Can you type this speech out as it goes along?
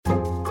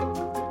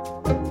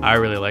I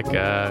really like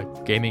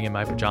gaming in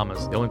my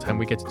pajamas. The only time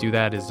we get to do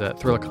that is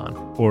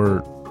Thrillicon.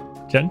 Or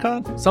Gen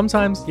Con?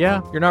 Sometimes,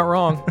 yeah, you're not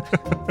wrong.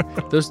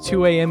 Those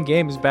 2 a.m.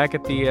 games back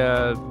at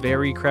the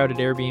very crowded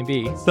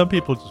Airbnb. Some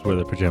people just wear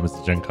their pajamas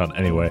to Gen Con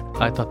anyway.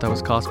 I thought that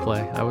was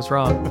cosplay. I was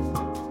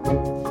wrong.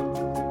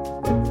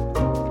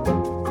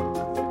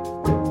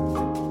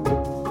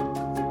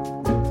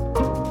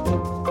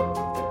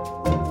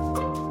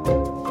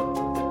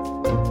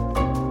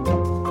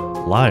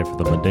 Live from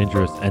the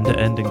Mundangerous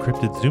end-to-end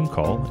encrypted Zoom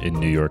call in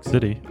New York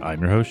City,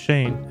 I'm your host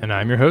Shane. And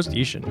I'm your host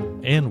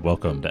Ishan. And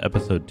welcome to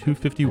episode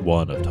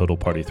 251 of Total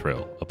Party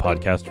Thrill, a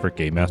podcast for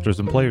game masters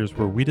and players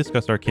where we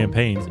discuss our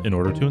campaigns in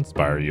order to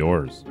inspire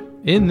yours.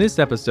 In this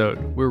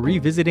episode, we're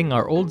revisiting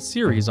our old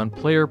series on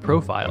player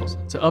profiles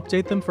to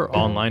update them for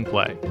online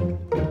play.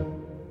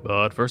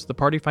 But first, the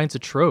party finds a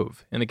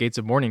trove in the Gates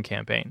of Morning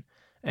campaign,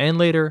 and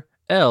later,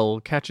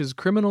 Elle catches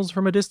criminals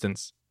from a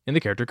distance in the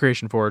Character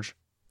Creation Forge.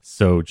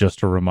 So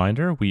just a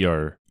reminder, we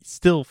are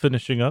still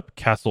finishing up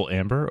Castle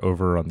Amber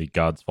over on the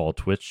Godsfall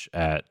Twitch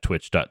at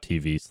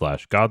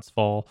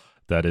twitch.tv/Godsfall.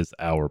 That is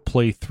our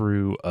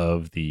playthrough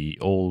of the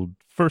old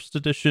first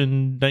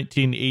edition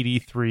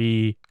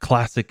 1983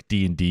 classic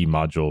D&D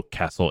module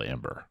Castle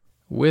Amber.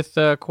 With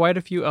quite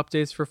a few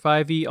updates for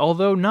 5e,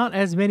 although not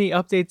as many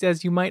updates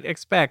as you might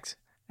expect,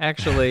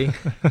 actually,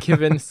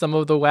 given some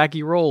of the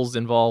wacky rolls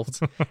involved.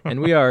 And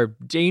we are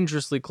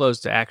dangerously close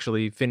to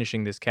actually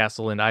finishing this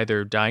castle and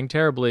either dying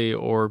terribly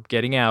or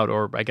getting out,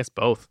 or I guess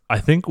both. I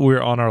think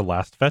we're on our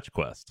last fetch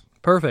quest.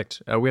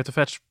 Perfect. We have to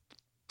fetch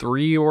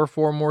 3 or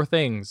 4 more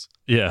things.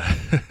 Yeah,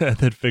 and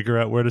then figure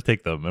out where to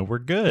take them, and we're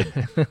good.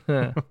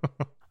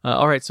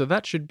 All right, so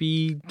that should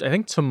be, I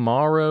think,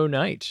 tomorrow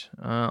night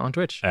on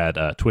Twitch. At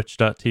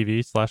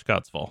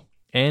twitch.tv/Godsfall.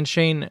 And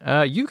Shane,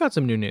 you've got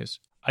some new news.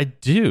 I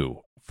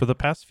do. For the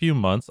past few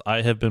months,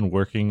 I have been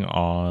working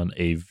on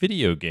a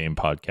video game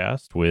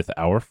podcast with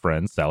our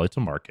friend Sally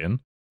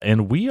Tamarkin,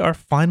 and we are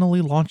finally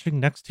launching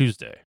next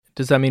Tuesday.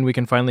 Does that mean we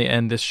can finally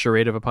end this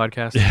charade of a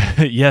podcast?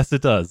 Yes,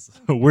 it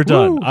does. We're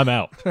done. Woo! I'm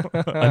out.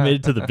 I made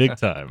it to the big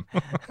time.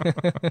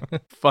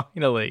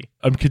 Finally.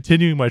 I'm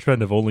continuing my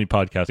trend of only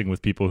podcasting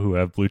with people who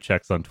have blue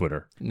checks on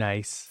Twitter.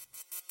 Nice.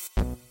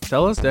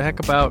 Tell us the heck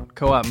about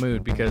Co-op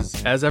Mood,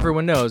 because as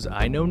everyone knows,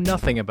 I know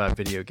nothing about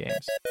video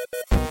games.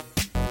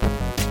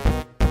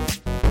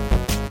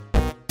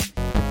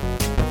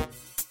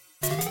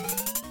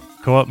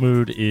 Co-op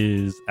Mood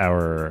is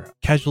our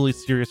casually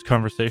serious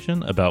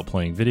conversation about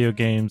playing video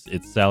games.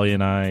 It's Sally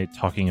and I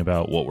talking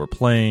about what we're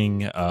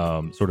playing,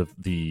 sort of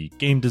the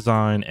game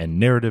design and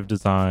narrative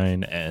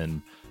design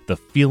and the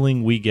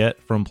feeling we get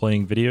from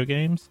playing video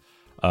games.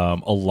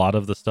 A lot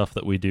of the stuff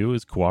that we do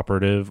is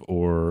cooperative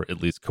or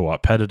at least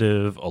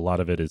co-opetitive. A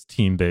lot of it is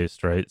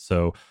team-based, right?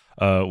 So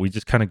we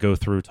just kind of go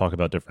through, talk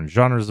about different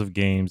genres of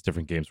games,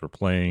 different games we're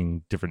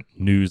playing, different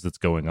news that's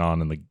going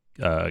on in the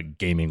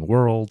gaming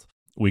world.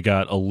 We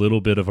got a little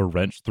bit of a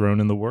wrench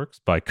thrown in the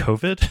works by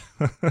COVID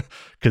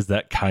because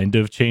that kind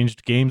of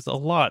changed games a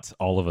lot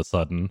all of a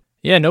sudden.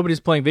 Yeah,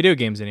 nobody's playing video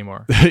games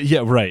anymore.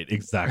 Yeah, right.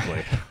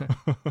 Exactly.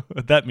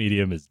 That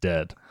medium is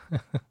dead.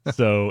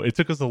 So it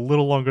took us a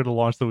little longer to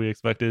launch than we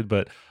expected,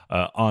 but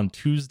on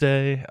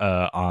Tuesday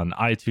on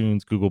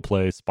iTunes, Google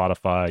Play,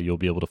 Spotify, you'll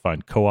be able to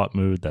find Co-op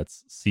Mood.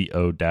 That's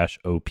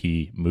CO-OP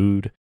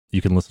Mood.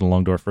 You can listen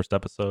along to our first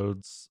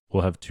episodes.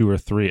 We'll have 2 or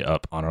 3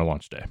 up on our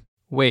launch day.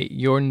 Wait,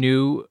 your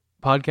new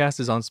podcast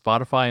is on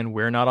Spotify and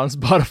we're not on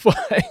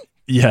Spotify?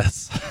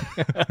 Yes.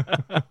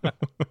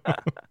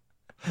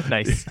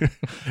 Nice.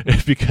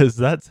 Because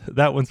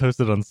that one's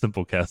hosted on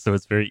Simplecast, so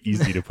it's very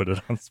easy to put it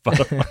on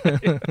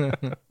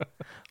Spotify.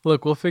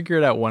 Look, we'll figure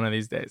it out one of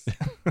these days.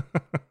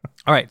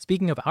 All right,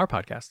 speaking of our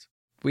podcast,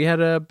 we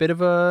had a bit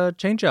of a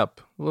change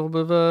up, a little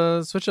bit of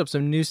a switch up,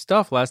 some new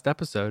stuff last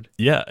episode.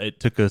 Yeah, it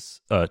took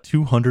us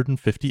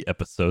 250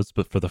 episodes,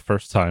 but for the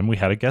first time we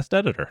had a guest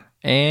editor.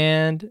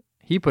 And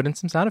he put in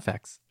some sound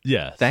effects.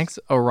 Yes. Thanks,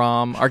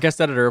 Aram, our guest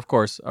editor, of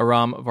course,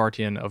 Aram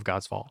Vartian of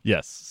Godsfall.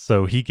 Yes.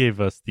 So he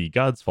gave us the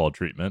Godsfall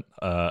treatment,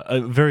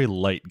 a very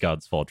light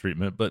Godsfall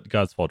treatment, but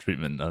Godsfall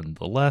treatment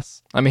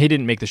nonetheless. I mean, he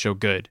didn't make the show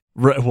good.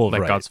 Right. Well,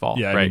 like right. Godsfall.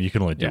 Yeah, right. I mean, you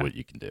can only do what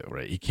you can do,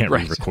 right? You can't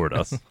re-record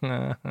us.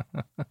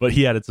 But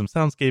he added some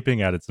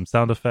soundscaping, added some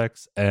sound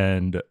effects,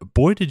 and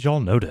boy, did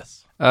y'all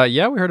notice.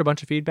 Yeah, we heard a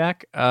bunch of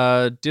feedback.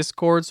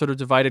 Discord sort of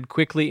divided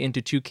quickly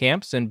into 2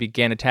 camps and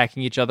began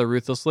attacking each other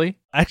ruthlessly.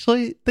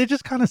 Actually, they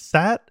just kind of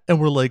sat and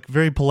were like,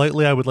 very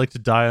politely, I would like to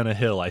die on a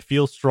hill. I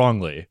feel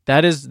strongly.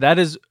 That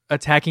is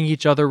attacking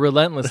each other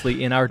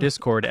relentlessly in our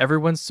Discord.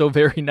 Everyone's so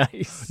very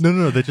nice.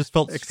 No. They just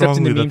felt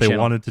strongly that they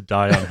wanted to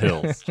die on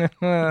hills.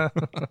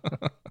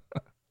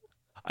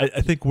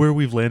 I think where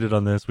we've landed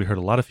on this, we heard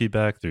a lot of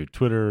feedback through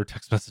Twitter,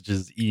 text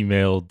messages,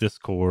 email,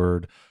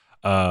 Discord.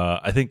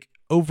 I think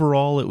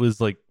overall it was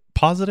like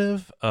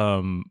positive,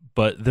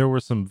 but there were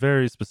some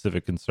very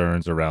specific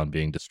concerns around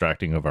being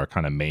distracting of our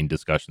kind of main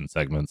discussion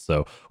segments.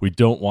 So we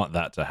don't want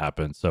that to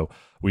happen. So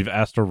we've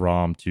asked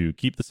Aram to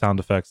keep the sound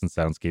effects and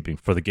soundscaping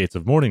for the Gates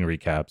of Morning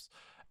recaps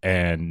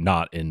and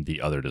not in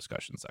the other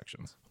discussion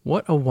sections.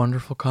 What a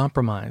wonderful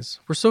compromise.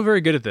 We're so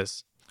very good at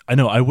this. I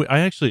know. I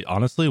actually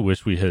honestly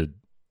wish we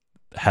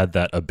had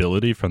that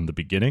ability from the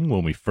beginning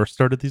when we first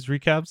started these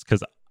recaps,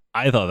 because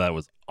I thought that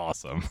was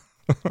awesome.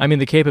 I mean,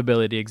 the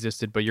capability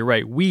existed, but you're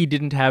right. We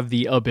didn't have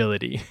the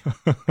ability.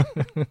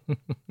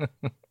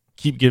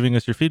 Keep giving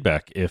us your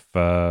feedback if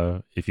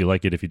you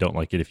like it, if you don't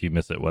like it, if you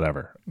miss it,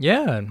 whatever.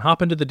 Yeah, and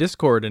hop into the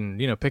Discord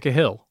and, pick a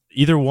hill.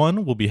 Either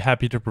one, we'll be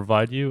happy to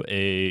provide you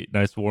a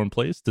nice warm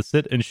place to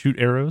sit and shoot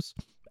arrows.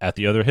 At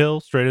the other hill,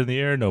 straight in the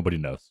air, nobody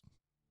knows.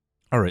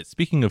 All right,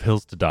 speaking of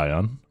hills to die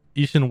on,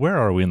 Ishan, where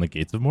are we in the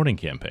Gates of Morning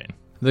campaign?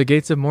 The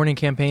Gates of Morning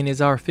campaign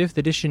is our 5th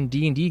edition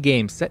D&D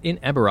game set in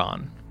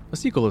Eberron, a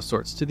sequel of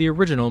sorts to the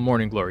original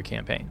Morning Glory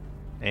campaign.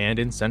 And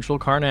in central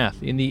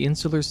Karnath, in the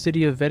insular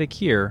city of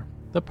Vedekir,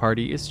 the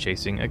party is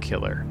chasing a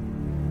killer.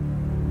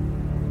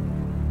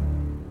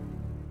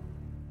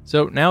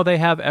 So now they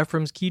have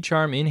Ephraim's key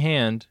charm in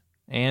hand,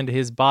 and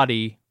his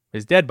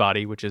dead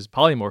body, which is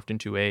polymorphed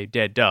into a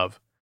dead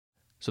dove.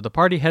 So the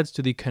party heads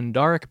to the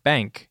Kandaric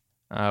Bank,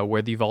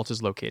 where the vault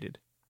is located.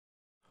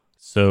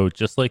 So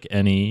just like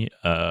any,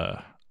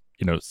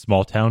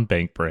 small town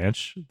bank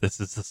branch,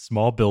 this is a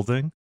small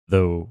building,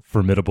 though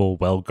formidable,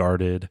 well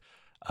guarded.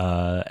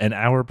 And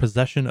our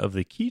possession of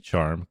the key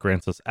charm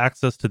grants us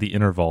access to the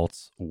inner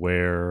vaults,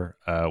 where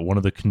one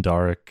of the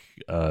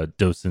Kandaric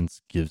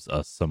docents gives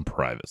us some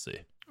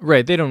privacy.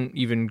 Right, they don't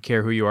even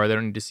care who you are. They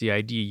don't need to see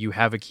ID. You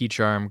have a key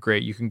charm,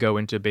 great. You can go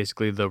into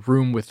basically the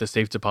room with the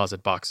safe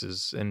deposit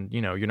boxes, and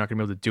you're not going to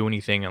be able to do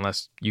anything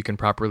unless you can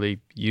properly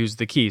use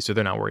the key, so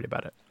they're not worried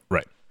about it.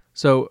 Right.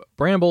 So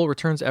Bramble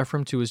returns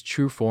Ephraim to his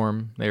true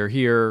form. They are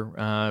here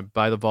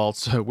by the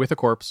vaults with a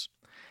corpse.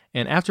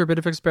 And after a bit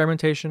of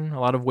experimentation, a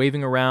lot of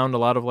waving around, a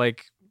lot of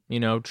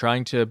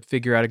trying to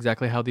figure out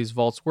exactly how these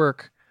vaults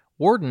work,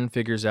 Warden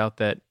figures out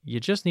that you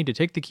just need to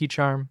take the key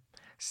charm,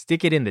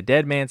 stick it in the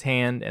dead man's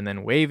hand, and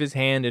then wave his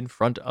hand in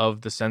front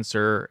of the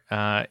sensor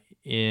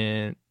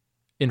in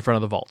front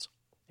of the vault.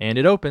 And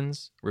it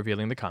opens,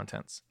 revealing the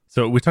contents.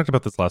 So we talked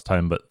about this last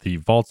time, but the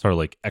vaults are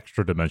like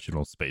extra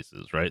dimensional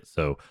spaces, right?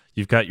 So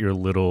you've got your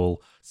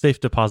little safe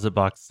deposit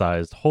box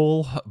sized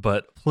hole,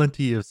 but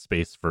plenty of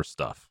space for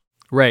stuff.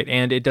 Right,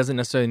 and it doesn't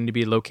necessarily need to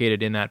be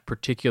located in that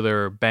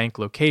particular bank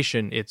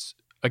location. It's,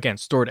 again,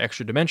 stored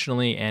extra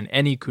dimensionally, and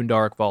any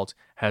Kundaric vault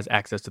has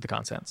access to the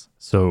contents.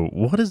 So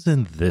what is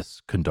in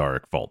this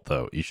Kundaric vault,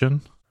 though,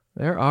 Ishan?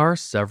 There are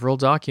several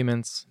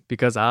documents,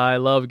 because I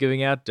love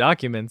giving out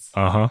documents.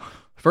 Uh-huh.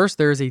 First,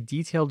 there is a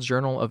detailed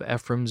journal of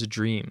Ephraim's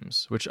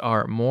dreams, which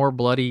are more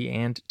bloody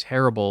and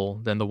terrible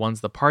than the ones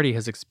the party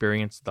has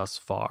experienced thus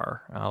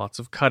far. Lots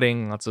of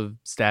cutting, lots of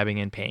stabbing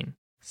and pain.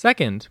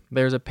 Second,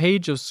 there's a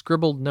page of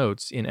scribbled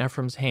notes in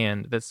Ephraim's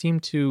hand that seem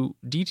to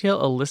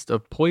detail a list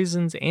of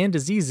poisons and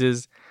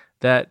diseases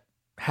that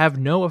have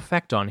no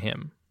effect on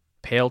him.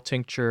 Pale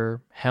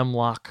tincture,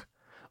 hemlock,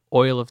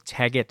 oil of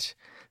taggart,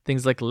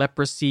 things like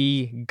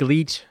leprosy,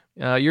 gleet.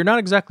 You're not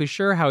exactly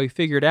sure how he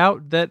figured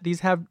out that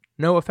these have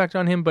no effect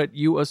on him, but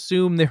you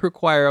assume they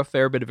require a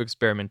fair bit of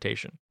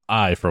experimentation.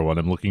 I, for one,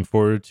 am looking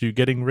forward to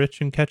getting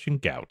rich and catching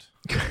gout.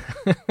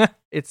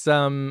 It's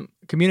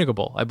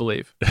communicable, I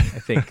believe. I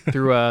think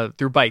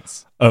through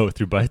bites. Oh,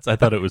 through bites? I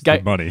thought it was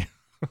through money.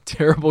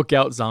 Terrible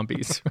gout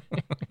zombies.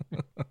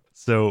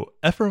 So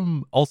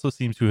Ephraim also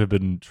seems to have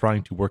been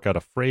trying to work out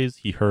a phrase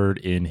he heard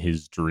in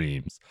his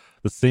dreams,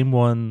 the same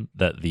one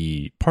that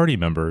the party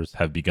members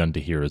have begun to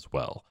hear as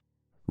well.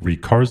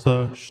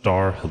 Rikarza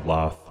Shtar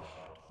Hilath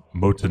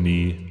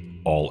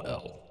Motani All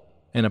El.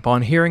 And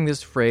upon hearing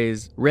this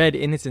phrase read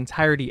in its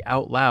entirety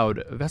out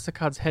loud,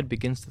 Vesicod's head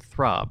begins to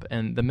throb,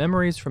 and the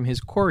memories from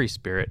his quarry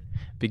spirit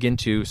begin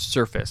to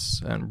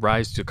surface and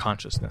rise to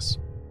consciousness.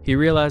 He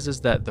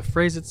realizes that the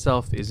phrase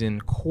itself is in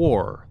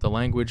Quor, the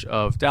language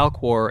of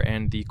Dalquor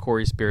and the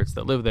quarry spirits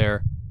that live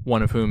there,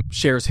 one of whom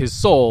shares his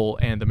soul,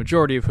 and the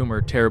majority of whom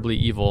are terribly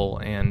evil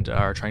and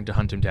are trying to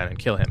hunt him down and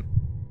kill him.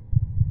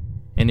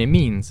 And it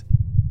means,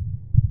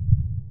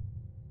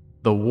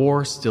 the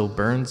war still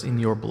burns in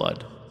your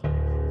blood.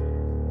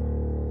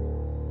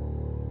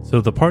 So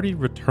the party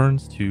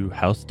returns to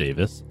House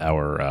Davis,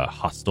 our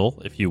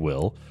hostel, if you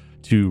will,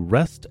 to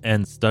rest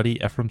and study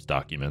Ephraim's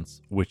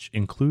documents, which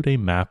include a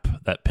map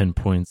that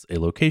pinpoints a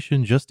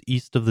location just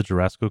east of the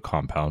Jurassico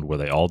compound where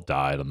they all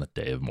died on the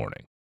day of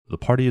mourning. The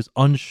party is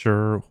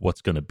unsure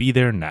what's going to be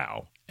there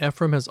now.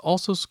 Ephraim has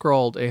also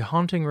scrawled a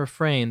haunting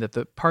refrain that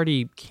the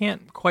party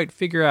can't quite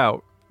figure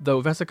out,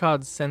 though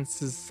Vesicod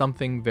senses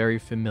something very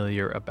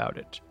familiar about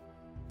it.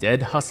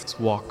 Dead husks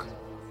walk,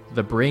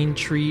 the brain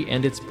tree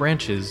and its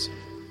branches,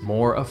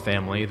 more a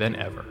family than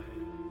ever.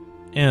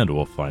 And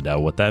we'll find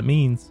out what that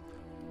means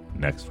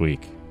next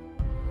week.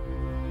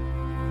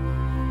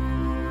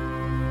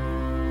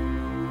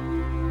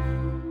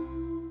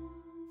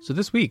 So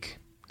this week,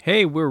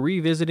 hey, we're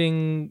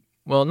revisiting,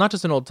 well, not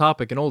just an old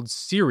topic, an old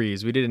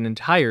series. We did an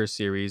entire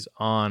series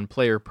on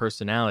player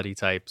personality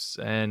types,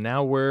 and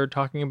now we're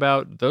talking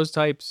about those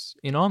types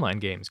in online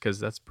games, because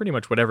that's pretty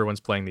much what everyone's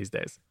playing these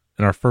days.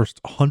 In our first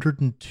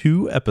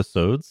 102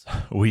 episodes,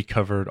 we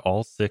covered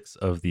all 6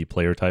 of the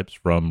player types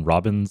from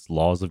Robin's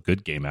Laws of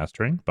Good Game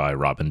Mastering by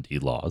Robin D.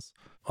 Laws.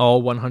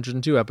 All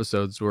 102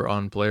 episodes were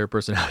on player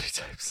personality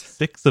types.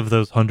 6 of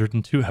those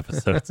 102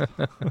 episodes.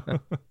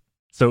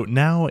 So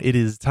now it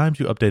is time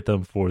to update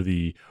them for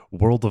the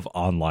world of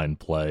online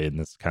play in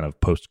this kind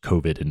of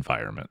post-COVID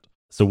environment.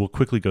 So we'll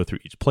quickly go through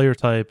each player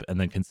type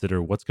and then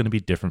consider what's going to be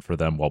different for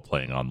them while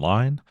playing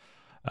online.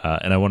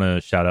 And I want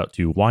to shout out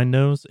to Wine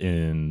Nose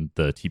in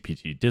the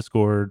TPT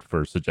Discord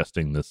for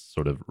suggesting this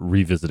sort of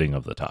revisiting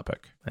of the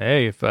topic.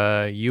 Hey, if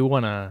you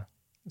want to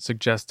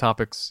suggest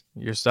topics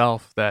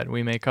yourself that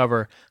we may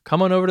cover,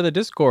 come on over to the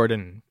Discord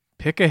and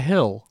pick a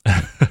hill.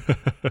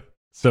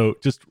 So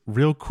just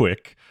real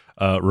quick,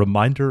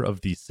 reminder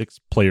of the 6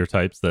 player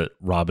types that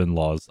Robin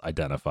Laws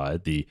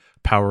identified: the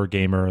power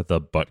gamer, the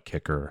butt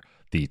kicker,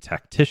 the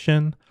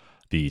tactician,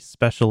 the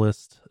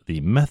specialist, the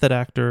method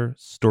actor,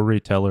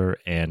 storyteller,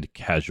 and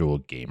casual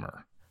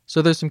gamer.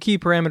 So there's some key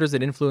parameters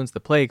that influence the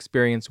play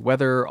experience,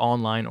 whether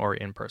online or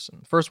in person.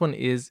 The first one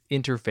is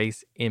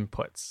interface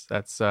inputs.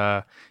 That's,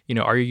 are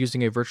you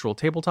using a virtual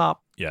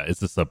tabletop? Yeah, is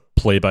this a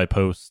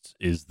play-by-post?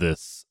 Is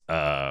this,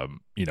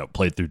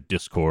 played through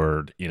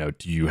Discord? Do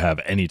you have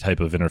any type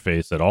of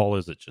interface at all?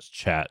 Is it just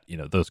chat?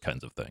 Those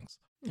kinds of things.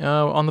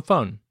 On the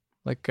phone.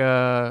 Like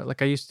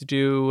I used to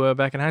do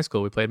back in high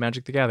school. We played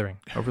Magic the Gathering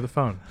over the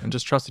phone and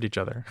just trusted each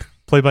other.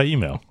 Play by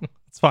email.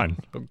 It's fine.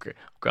 Okay.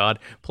 Oh, God.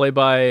 Play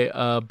by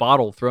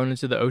bottle thrown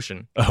into the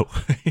ocean. Oh,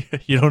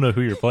 you don't know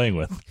who you're playing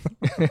with.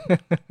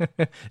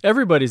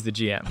 Everybody's the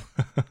GM.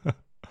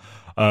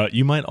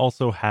 You might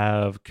also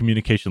have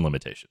communication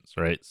limitations,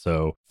 right?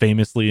 So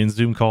famously in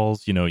Zoom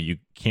calls, you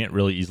can't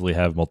really easily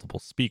have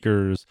multiple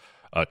speakers.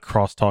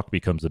 Crosstalk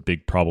becomes a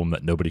big problem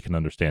that nobody can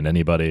understand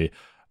anybody.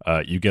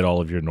 You get all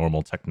of your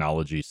normal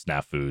technology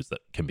snafus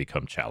that can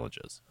become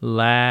challenges.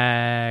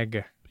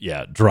 Lag.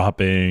 Yeah,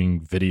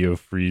 dropping, video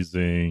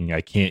freezing,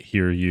 I can't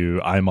hear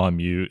you, I'm on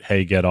mute,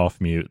 hey, get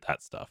off mute,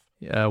 that stuff.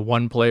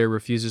 One player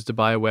refuses to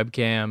buy a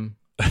webcam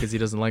because he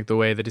doesn't like the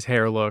way that his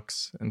hair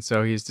looks, and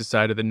so he's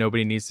decided that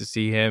nobody needs to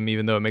see him,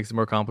 even though it makes it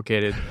more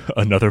complicated.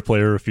 Another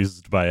player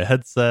refuses to buy a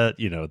headset,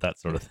 that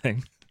sort of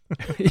thing.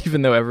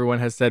 Even though everyone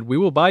has said, we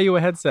will buy you a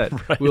headset.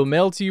 Right. We'll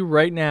mail to you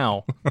right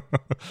now.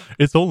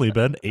 It's only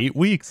been 8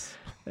 weeks.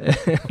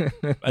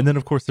 And then,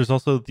 of course, there's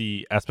also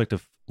the aspect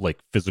of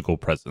physical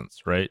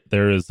presence, right?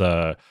 There's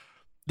that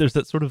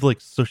sort of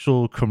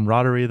social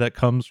camaraderie that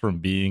comes from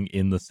being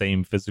in the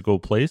same physical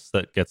place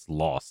that gets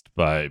lost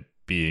by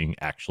being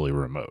actually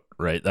remote,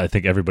 right? I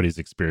think everybody's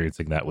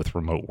experiencing that with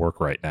remote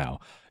work right now.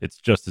 It's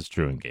just as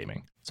true in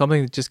gaming.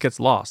 Something that just gets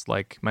lost,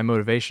 like my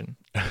motivation.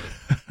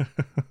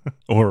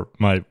 Or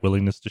my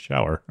willingness to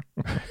shower.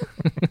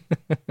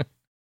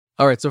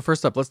 All right, so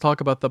first up, let's talk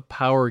about the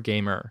power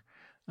gamer.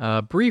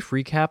 Brief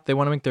recap: they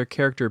want to make their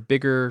character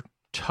bigger,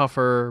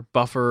 tougher,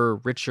 buffer,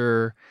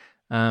 richer.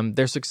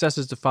 Their success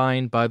is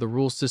defined by the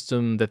rule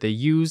system that they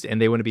use, and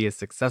they want to be as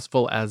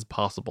successful as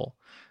possible.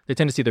 They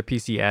tend to see their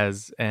PC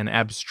as an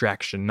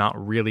abstraction, not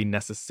really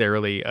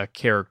necessarily a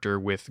character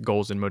with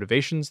goals and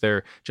motivations.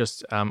 They're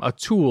just a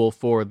tool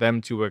for them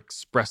to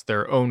express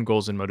their own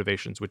goals and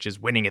motivations, which is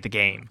winning at the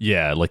game.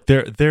 Yeah,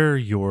 they're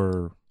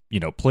your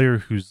player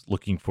who's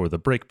looking for the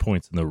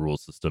breakpoints in the rule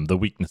system, the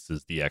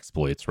weaknesses, the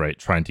exploits, right?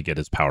 Trying to get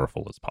as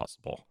powerful as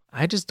possible.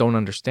 I just don't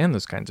understand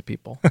those kinds of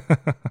people.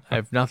 I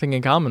have nothing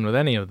in common with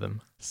any of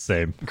them.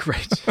 Same.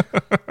 Great.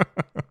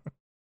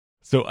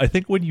 So I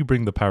think when you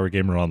bring the power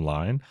gamer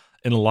online,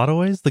 in a lot of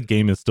ways, the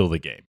game is still the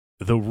game.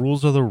 The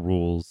rules are the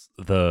rules.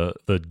 The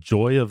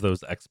joy of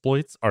those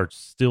exploits are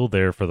still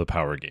there for the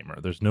power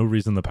gamer. There's no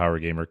reason the power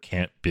gamer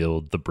can't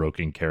build the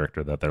broken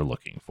character that they're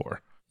looking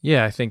for.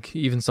 Yeah, I think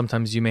even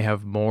sometimes you may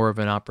have more of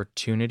an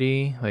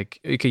opportunity.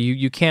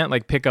 You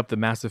can't pick up the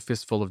massive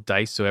fistful of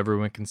dice so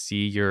everyone can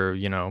see your,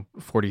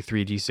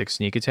 43d6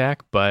 sneak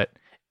attack. But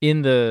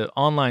in the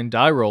online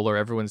die roller,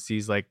 everyone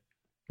sees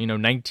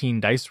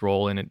 19 dice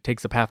roll, and it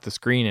takes up half the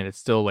screen, and it's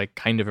still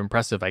kind of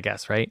impressive, I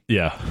guess, right?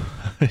 Yeah.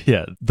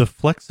 Yeah. The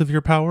flex of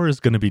your power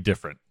is going to be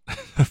different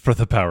for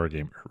the power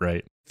gamer,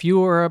 right? If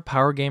you are a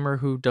power gamer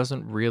who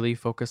doesn't really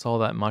focus all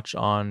that much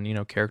on,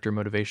 character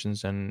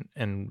motivations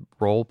and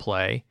role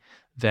play,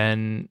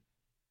 then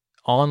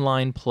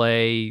online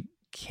play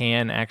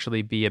can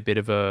actually be a bit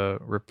of a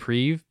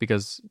reprieve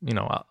because,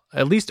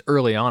 at least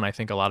early on, I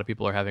think a lot of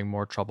people are having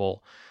more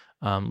trouble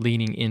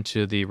leaning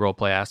into the role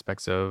play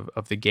aspects of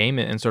the game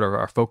and sort of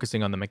are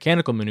focusing on the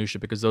mechanical minutia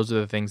because those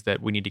are the things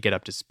that we need to get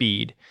up to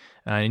speed.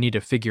 I need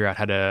to figure out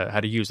how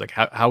to use,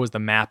 how is the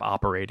map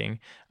operating?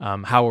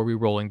 How are we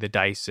rolling the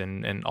dice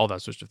and all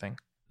that sort of thing.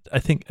 I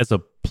think as a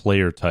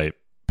player type,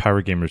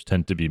 power gamers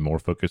tend to be more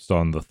focused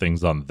on the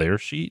things on their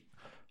sheet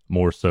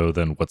more so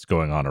than what's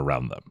going on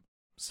around them.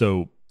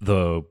 So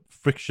the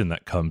friction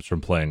that comes from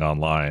playing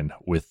online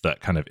with that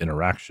kind of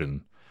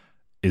interaction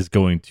is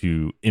going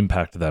to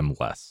impact them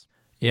less.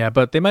 Yeah,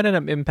 but they might end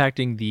up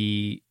impacting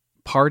the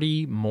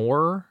party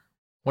more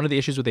One of the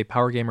issues with a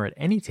power gamer at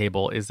any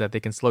table is that they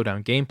can slow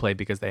down gameplay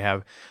because they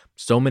have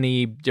so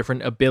many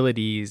different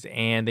abilities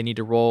and they need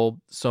to roll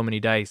so many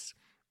dice.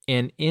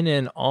 And in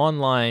an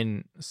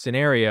online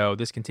scenario,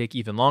 this can take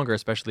even longer,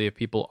 especially if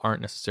people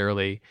aren't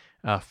necessarily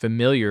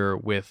familiar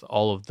with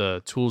all of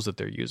the tools that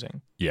they're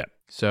using. Yeah.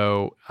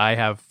 So I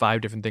have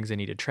 5 different things I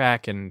need to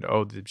track, and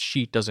the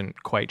sheet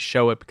doesn't quite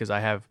show it because I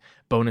have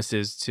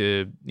bonuses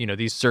to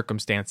these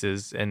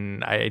circumstances,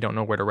 and I don't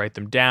know where to write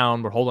them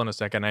down. But hold on a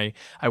second,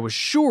 I was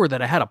sure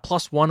that I had a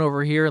 +1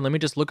 over here. Let me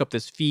just look up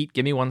this feat.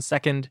 Give me 1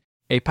 second.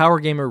 A power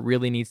gamer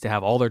really needs to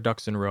have all their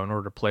ducks in a row in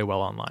order to play well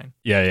online.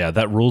 Yeah.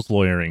 That rules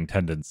lawyering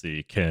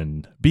tendency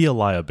can be a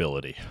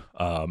liability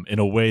in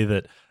a way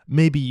that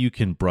maybe you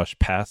can brush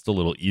past a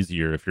little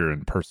easier if you're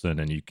in person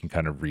and you can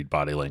kind of read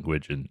body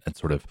language and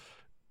sort of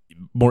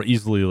more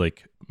easily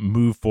like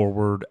move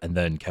forward and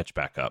then catch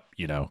back up,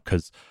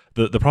 because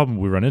the problem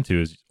we run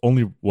into is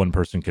only one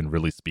person can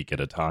really speak at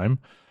a time.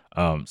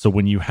 So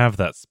when you have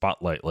that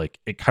spotlight, like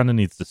it kind of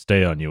needs to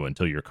stay on you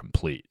until you're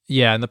complete.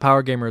 Yeah, and the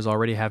power gamer is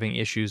already having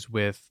issues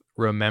with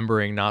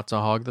remembering not to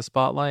hog the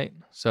spotlight.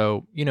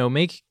 So,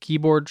 make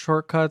keyboard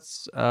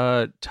shortcuts,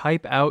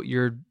 type out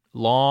your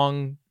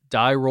long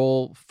die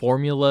roll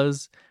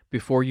formulas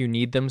before you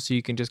need them so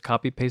you can just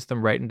copy paste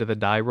them right into the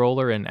die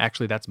roller. And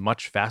actually that's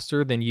much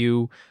faster than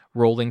you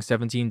rolling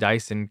 17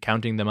 dice and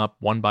counting them up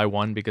one by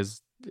one,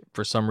 because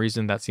for some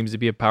reason that seems to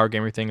be a power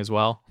gamer thing as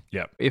well.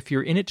 Yeah. If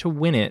you're in it to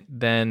win it,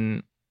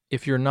 then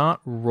if you're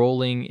not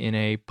rolling in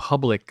a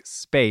public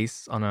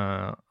space on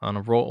a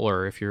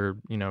roller, if you're,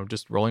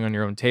 just rolling on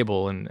your own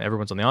table and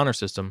everyone's on the honor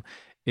system,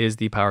 is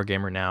the power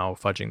gamer now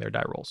fudging their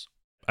die rolls?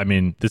 I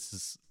mean, this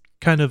is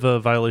kind of a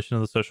violation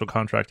of the social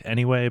contract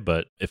anyway,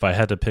 but if I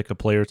had to pick a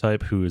player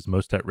type who is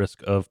most at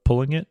risk of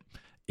pulling it,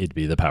 it'd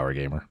be the power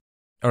gamer.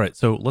 All right,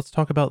 so let's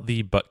talk about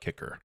the butt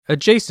kicker.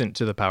 Adjacent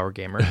to the power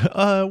gamer.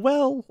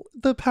 Well,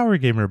 the power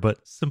gamer,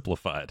 but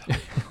simplified.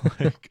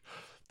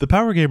 The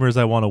power gamer is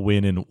I want to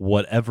win in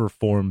whatever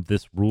form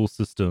this rule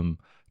system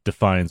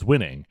defines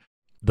winning.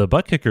 The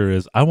butt kicker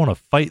is I want to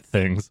fight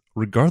things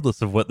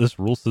regardless of what this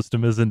rule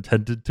system is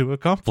intended to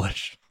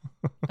accomplish.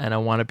 And I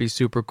want to be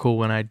super cool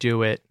when I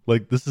do it.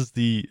 Like, this is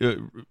the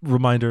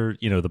reminder,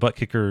 the butt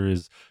kicker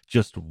is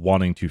just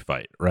wanting to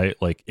fight, right?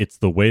 Like, it's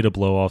the way to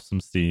blow off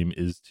some steam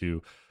is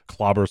to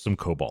clobber some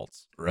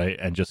kobolds, right?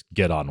 And just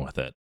get on with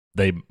it.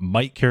 They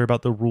might care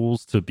about the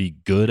rules to be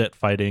good at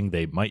fighting.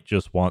 They might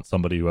just want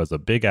somebody who has a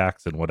big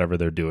axe in whatever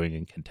they're doing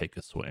and can take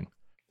a swing.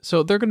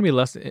 So they're going to be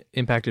less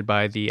impacted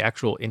by the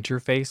actual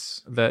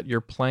interface that you're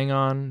playing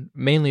on.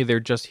 Mainly, they're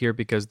just here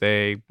because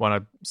they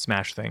want to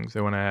smash things. They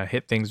want to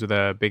hit things with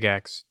a big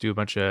axe, do a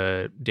bunch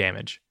of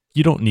damage.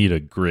 You don't need a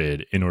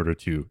grid in order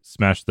to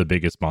smash the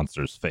biggest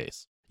monster's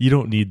face. You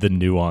don't need the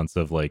nuance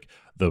of like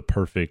the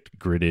perfect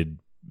gridded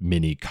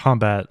mini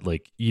combat.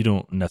 Like, you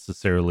don't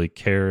necessarily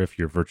care if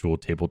your virtual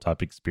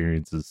tabletop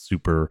experience is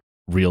super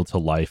real to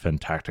life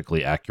and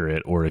tactically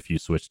accurate, or if you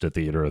switch to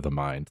theater of the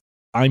mind.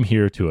 I'm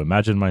here to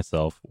imagine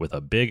myself with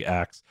a big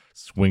axe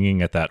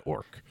swinging at that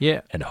orc.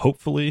 Yeah. And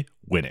hopefully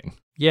winning.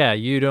 Yeah,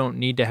 you don't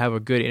need to have a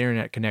good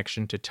internet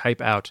connection to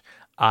type out,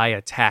 I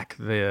attack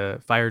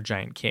the fire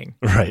giant king.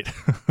 Right.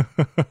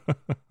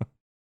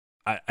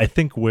 I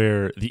think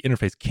where the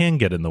interface can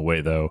get in the way,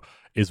 though,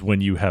 is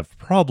when you have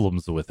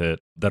problems with it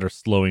that are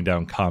slowing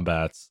down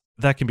combats.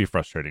 That can be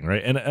frustrating,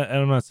 right? And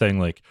I'm not saying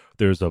like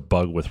there's a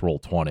bug with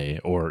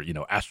Roll20 or,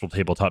 Astral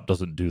Tabletop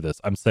doesn't do this.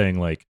 I'm saying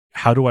like,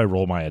 how do I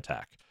roll my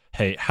attack?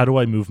 Hey, how do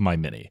I move my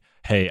mini?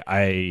 Hey,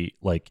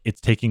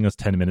 it's taking us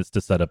 10 minutes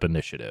to set up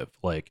initiative.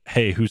 Like,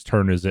 hey, whose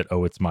turn is it?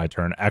 Oh, it's my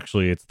turn.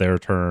 Actually, it's their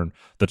turn.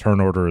 The turn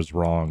order is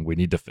wrong. We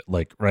need to,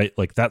 right?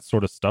 Like that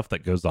sort of stuff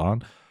that goes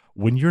on.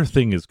 When your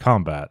thing is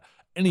combat,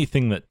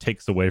 anything that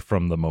takes away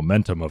from the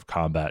momentum of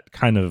combat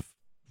kind of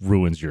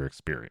ruins your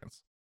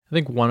experience. I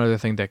think one other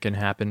thing that can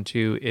happen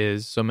too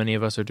is so many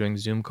of us are doing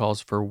Zoom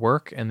calls for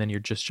work, and then you're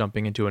just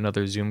jumping into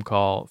another Zoom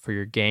call for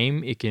your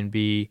game. It can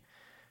be,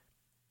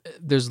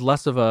 there's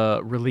less of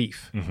a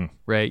relief,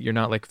 right? You're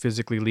not like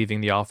physically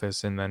leaving the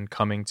office and then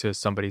coming to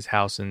somebody's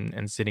house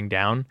and sitting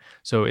down.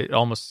 So it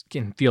almost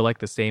can feel like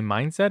the same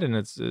mindset, and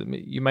it's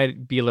you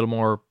might be a little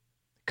more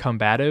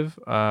combative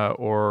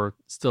or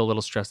still a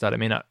little stressed out. It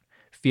may not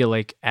feel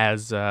like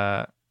as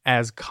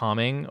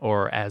calming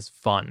or as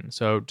fun.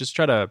 So just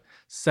try to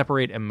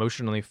separate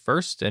emotionally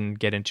first and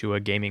get into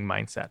a gaming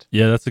mindset.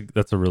 Yeah,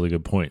 that's a really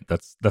good point.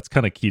 That's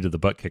kind of key to the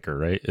butt kicker,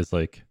 right? Is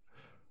like,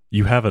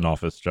 you have an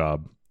office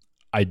job.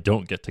 I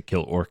don't get to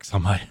kill orcs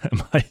on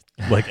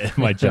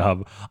my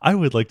job. I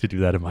would like to do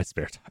that in my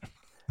spare time.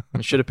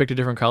 I should have picked a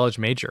different college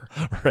major.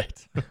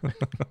 Right.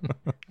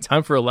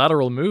 Time for a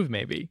lateral move,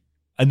 maybe.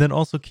 And then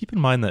also keep in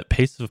mind that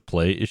pace of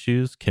play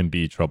issues can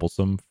be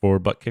troublesome for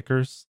butt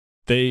kickers.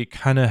 They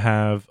kind of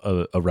have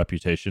a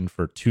reputation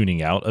for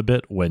tuning out a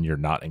bit when you're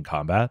not in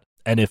combat.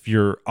 And if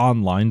your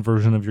online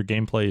version of your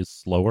gameplay is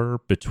slower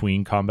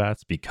between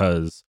combats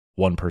because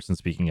one person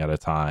speaking at a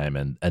time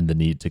and the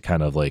need to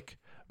kind of like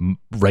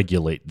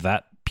regulate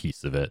that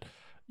piece of it,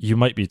 you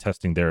might be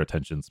testing their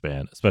attention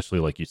span, especially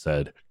like you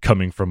said,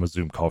 coming from a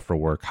Zoom call for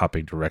work,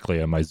 hopping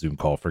directly on my Zoom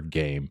call for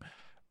game.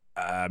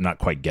 I'm not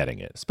quite getting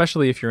it.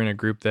 Especially if you're in a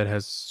group that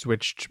has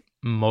switched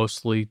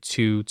mostly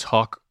to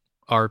talk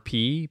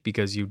RP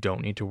because you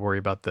don't need to worry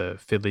about the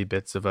fiddly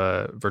bits of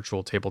a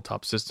virtual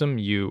tabletop system.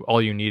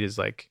 All you need is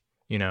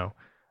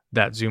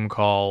that Zoom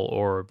call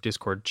or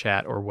Discord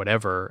chat or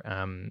whatever,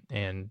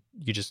 and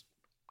you just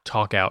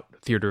talk out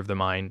theater of the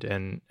mind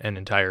and an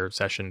entire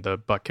session. The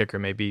butt kicker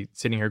may be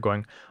sitting here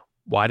going,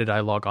 why did I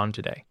log on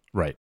today?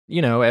 Right.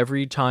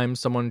 Every time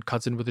someone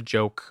cuts in with a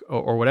joke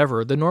or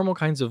whatever, the normal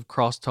kinds of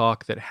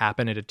crosstalk that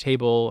happen at a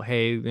table,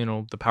 hey,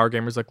 the power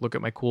gamer's like, look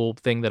at my cool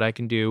thing that I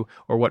can do,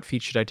 or what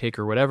feat should I take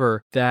or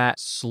whatever, that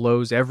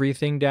slows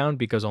everything down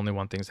because only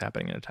one thing's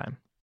happening at a time.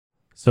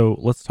 So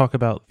let's talk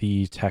about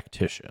the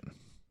tactician.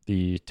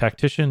 The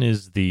tactician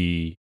is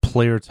the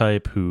player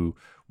type who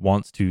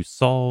wants to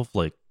solve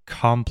like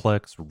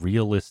complex,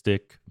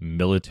 realistic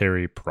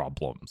military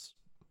problems,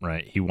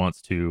 right? He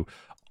wants to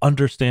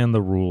understand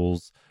the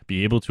rules,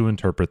 be able to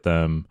interpret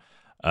them,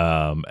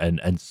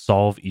 and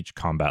solve each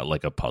combat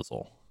like a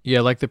puzzle.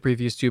 Yeah, like the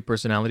previous two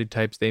personality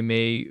types, they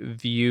may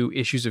view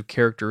issues of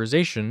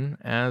characterization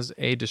as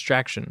a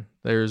distraction.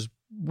 There's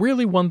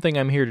really one thing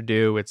I'm here to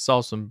do. It's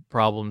solve some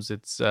problems.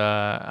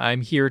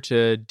 I'm here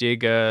to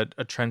dig a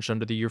trench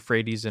under the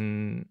Euphrates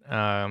and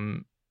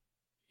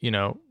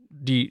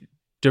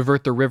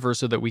divert the river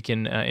so that we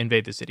can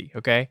invade the city.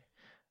 Okay,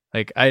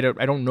 like I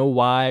don't know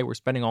why we're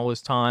spending all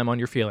this time on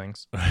your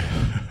feelings.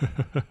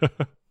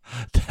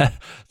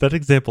 That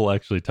example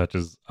actually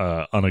touches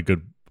on a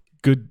good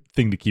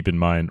thing to keep in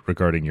mind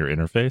regarding your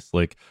interface.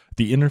 Like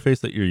the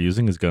interface that you're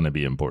using is going to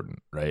be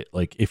important, right?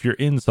 Like if you're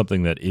in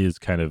something that is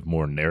kind of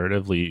more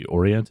narratively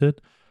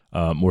oriented,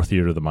 more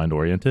theater of the mind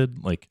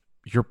oriented, like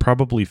you're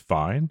probably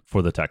fine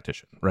for the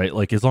tactician, right?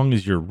 Like as long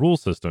as your rule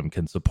system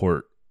can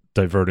support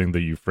diverting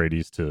the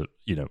Euphrates to,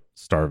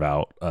 starve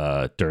out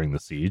during the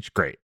siege,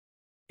 great.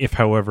 If,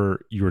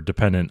 however, you're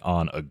dependent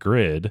on a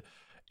grid,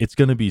 it's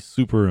going to be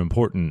super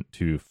important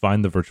to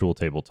find the virtual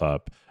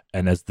tabletop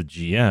and as the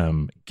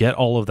GM, get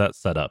all of that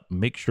set up,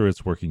 make sure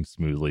it's working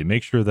smoothly,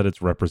 make sure that it's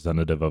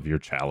representative of your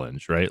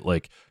challenge, right?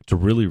 Like to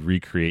really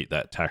recreate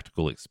that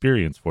tactical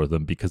experience for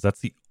them because that's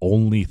the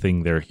only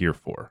thing they're here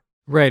for.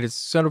 Right. It's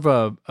sort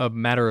of a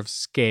matter of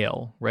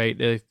scale, right?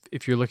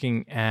 If you're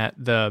looking at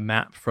the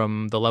map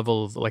from the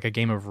level of like a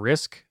game of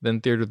Risk,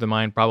 then Theater of the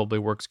Mind probably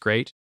works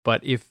great.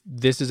 But if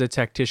this is a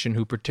tactician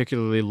who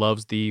particularly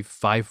loves the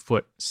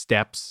 5-foot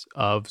steps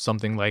of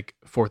something like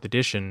 4th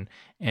edition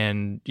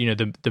and,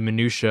 the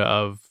minutia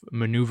of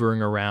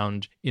maneuvering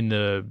around in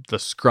the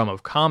scrum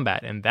of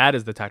combat, and that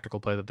is the tactical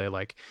play that they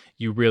like,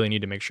 you really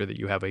need to make sure that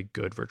you have a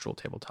good virtual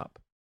tabletop.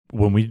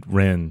 When we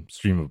ran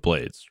Stream of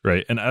Blades,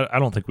 right? And I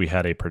don't think we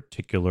had a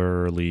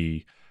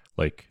particularly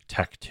like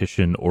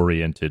tactician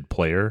oriented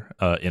player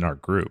in our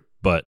group,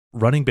 but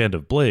running Band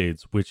of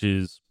Blades, which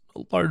is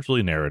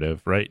largely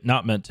narrative, right?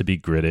 Not meant to be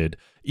gridded.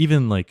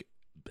 Even like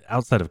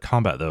outside of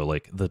combat though,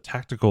 like the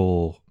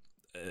tactical,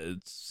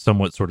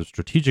 somewhat sort of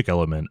strategic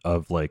element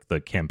of like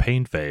the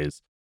campaign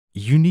phase,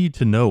 you need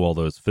to know all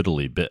those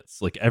fiddly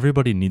bits. Like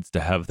everybody needs to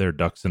have their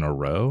ducks in a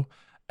row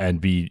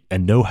and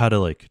know how to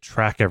like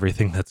track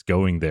everything that's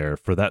going there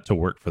for that to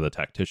work for the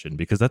tactician,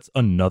 because that's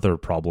another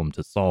problem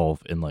to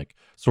solve in like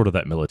sort of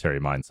that military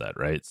mindset,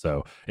 right?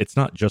 So it's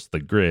not just the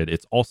grid,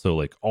 it's also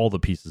like all the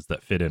pieces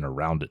that fit in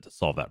around it to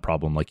solve that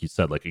problem, like you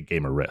said, like a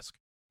game of Risk.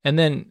 And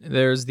then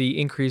there's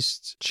the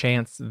increased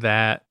chance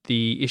that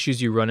the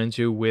issues you run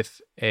into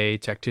with a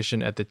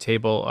tactician at the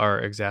table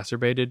are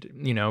exacerbated.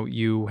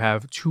 You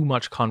have too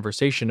much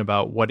conversation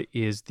about what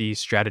is the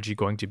strategy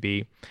going to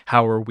be?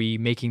 How are we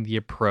making the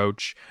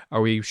approach?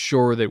 Are we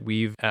sure that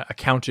we've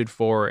accounted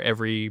for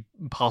every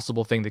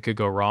possible thing that could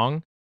go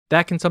wrong?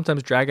 That can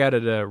sometimes drag out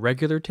at a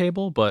regular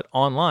table, but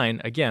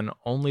online, again,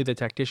 only the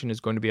tactician is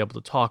going to be able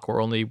to talk,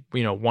 or only,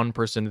 one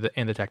person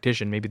and the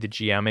tactician, maybe the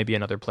GM, maybe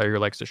another player who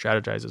likes to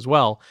strategize as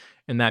well.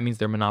 And that means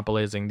they're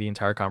monopolizing the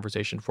entire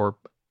conversation for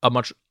a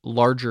much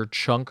larger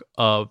chunk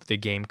of the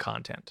game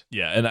content.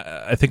 Yeah, and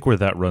I think where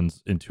that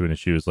runs into an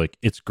issue is like,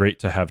 it's great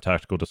to have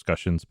tactical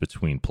discussions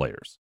between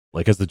players.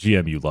 Like as the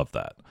GM, you love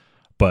that.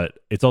 But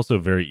it's also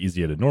very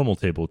easy at a normal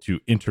table to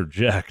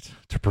interject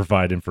to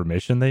provide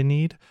information they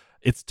need.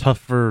 It's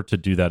tougher to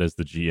do that as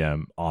the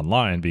GM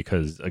online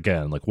because,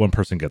 again, like one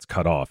person gets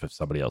cut off if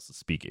somebody else is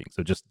speaking.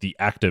 So just the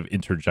act of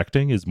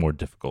interjecting is more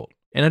difficult.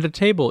 And at a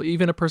table,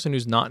 even a person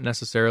who's not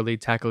necessarily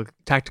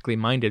tactically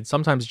minded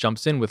sometimes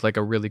jumps in with like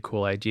a really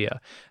cool idea.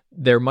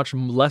 They're much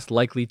less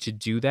likely to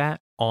do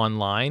that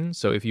online.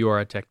 So if you are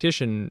a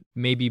tactician,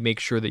 maybe make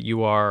sure that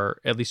you are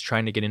at least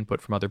trying to get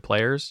input from other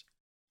players.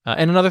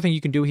 And another thing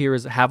you can do here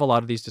is have a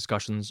lot of these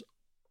discussions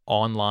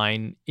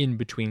online in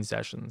between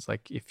sessions.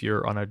 Like if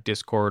you're on a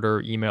Discord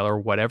or email or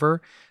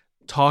whatever,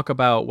 talk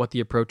about what the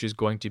approach is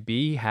going to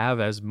be, have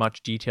as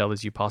much detail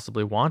as you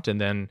possibly want, and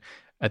then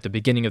at the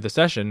beginning of the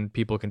session,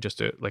 people can just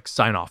like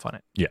sign off on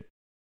it. Yeah.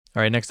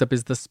 All right, next up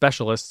is the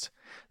specialist.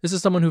 This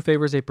is someone who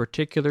favors a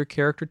particular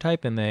character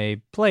type and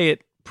they play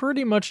it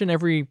pretty much in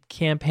every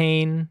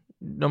campaign,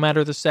 no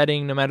matter the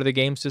setting, no matter the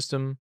game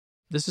system.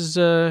 This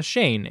is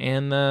Shane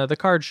and the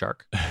card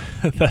shark.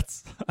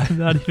 I'm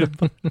not even.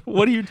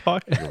 What are you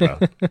talking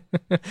about?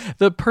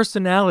 The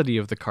personality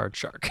of the card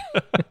shark.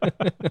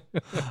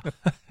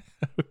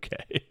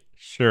 Okay,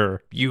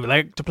 sure. You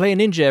like to play a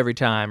ninja every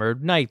time, or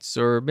knights,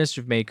 or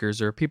mischief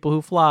makers, or people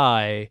who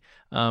fly.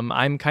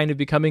 I'm kind of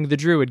becoming the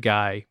druid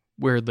guy,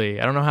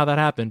 weirdly. I don't know how that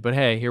happened, but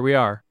hey, here we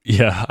are.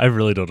 Yeah, I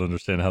really don't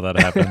understand how that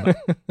happened.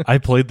 I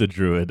played the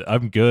druid.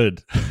 I'm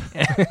good.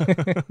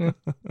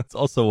 That's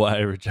also why I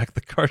reject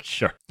the card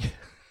shark.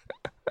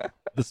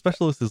 The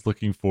specialist is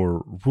looking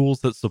for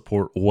rules that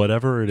support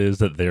whatever it is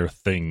that their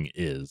thing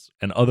is,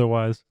 and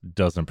otherwise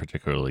doesn't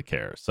particularly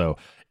care. So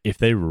if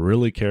they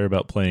really care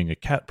about playing a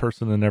cat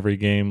person in every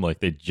game, like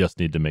they just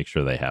need to make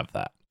sure they have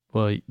that.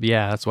 Well,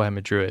 yeah, that's why I'm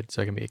a druid,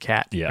 so I can be a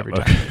cat every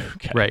time.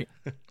 Okay. Right.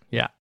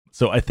 Yeah.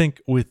 So I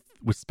think with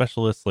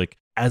specialists, like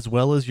as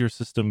well as your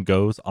system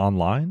goes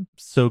online,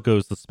 so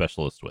goes the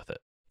specialist with it.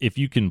 If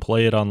you can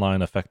play it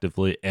online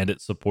effectively and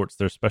it supports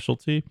their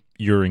specialty,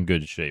 you're in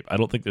good shape. I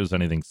don't think there's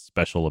anything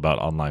special about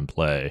online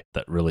play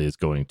that really is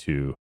going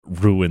to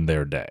ruin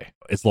their day,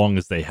 as long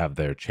as they have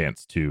their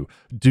chance to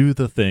do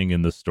the thing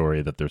in the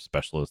story that their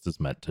specialist is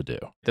meant to do.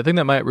 The thing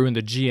that might ruin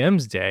the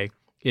GM's day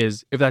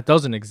is if that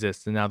doesn't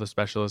exist and now the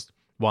specialist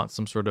wants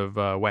some sort of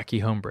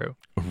wacky homebrew.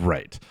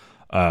 Right.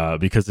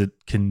 Because it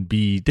can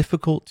be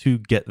difficult to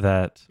get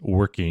that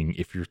working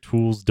if your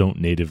tools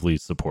don't natively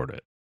support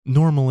it.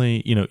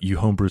 Normally, you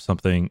homebrew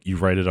something, you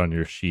write it on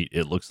your sheet,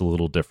 it looks a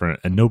little different,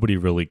 and nobody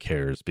really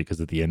cares because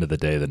at the end of the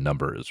day, the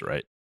number is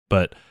right.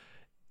 But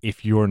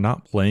if you're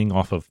not playing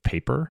off of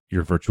paper,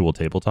 your virtual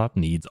tabletop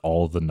needs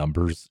all the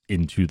numbers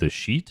into the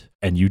sheet,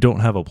 and you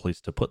don't have a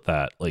place to put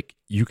that. Like,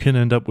 you can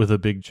end up with a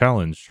big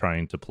challenge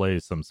trying to play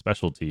some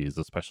specialties,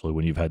 especially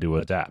when you've had to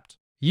adapt.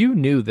 You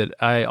knew that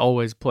I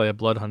always play a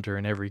blood hunter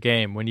in every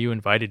game when you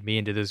invited me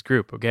into this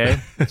group, okay?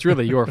 It's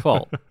really your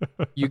fault.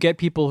 You get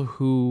people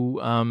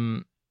who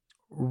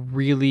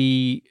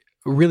really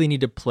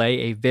need to play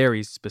a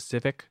very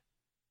specific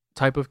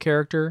type of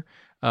character.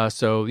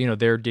 So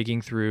they're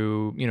digging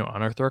through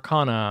Unearthed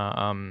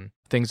Arcana,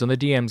 things on the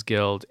DM's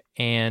Guild,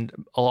 and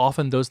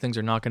often those things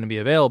are not going to be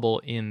available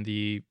in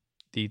the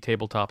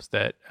tabletops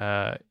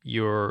that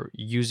you're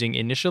using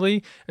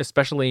initially,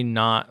 especially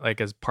not like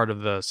as part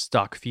of the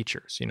stock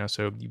features.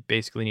 So you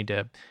basically need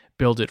to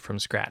build it from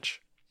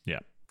scratch. Yeah,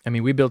 I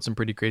mean, we built some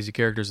pretty crazy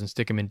characters and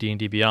stick them in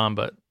D&D Beyond,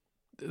 but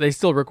they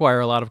still require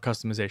a lot of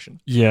customization.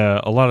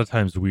 Yeah, a lot of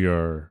times we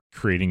are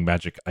creating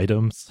magic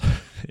items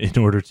in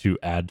order to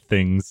add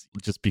things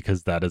just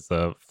because that is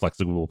a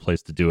flexible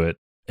place to do it.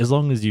 As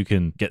long as you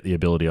can get the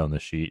ability on the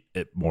sheet,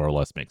 it more or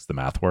less makes the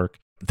math work.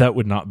 That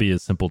would not be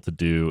as simple to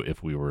do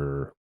if we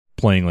were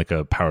playing like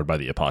a Powered by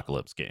the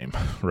Apocalypse game,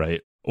 right?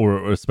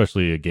 Or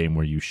especially a game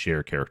where you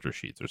share character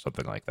sheets or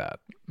something like that.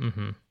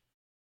 Mm-hmm.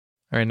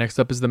 All right, next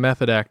up is the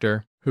method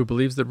actor, who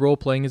believes that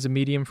role-playing is a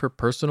medium for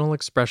personal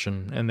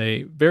expression, and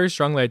they very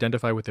strongly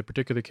identify with a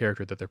particular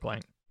character that they're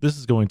playing. This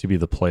is going to be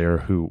the player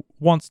who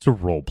wants to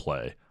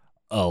role-play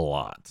a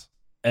lot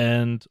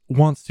and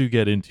wants to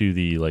get into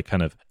the like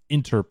kind of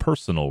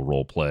interpersonal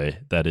role-play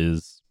that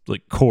is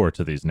like core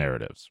to these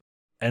narratives.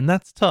 And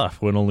that's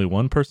tough when only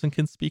one person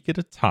can speak at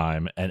a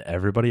time and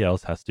everybody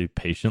else has to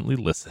patiently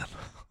listen.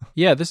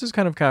 Yeah, this is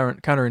kind of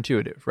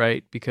counterintuitive,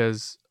 right?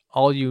 Because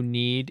all you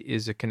need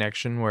is a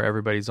connection where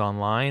everybody's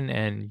online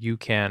and you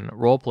can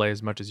role play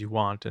as much as you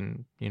want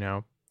and,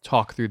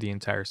 talk through the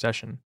entire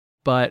session.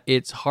 But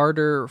it's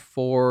harder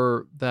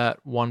for that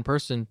one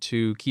person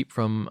to keep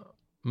from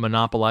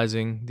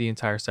monopolizing the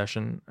entire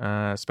session,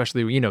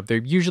 especially,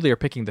 they usually are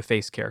picking the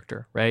face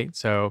character, right?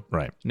 So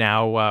right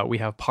now we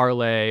have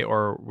parlay,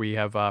 or we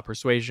have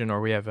persuasion, or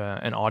we have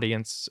an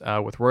audience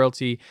with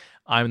royalty.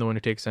 I'm the one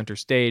who takes center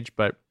stage,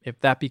 but if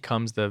that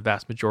becomes the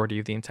vast majority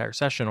of the entire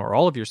session or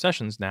all of your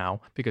sessions now,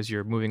 because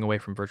you're moving away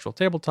from virtual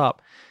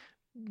tabletop,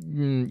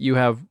 you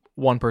have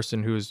one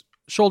person who's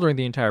shouldering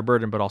the entire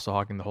burden, but also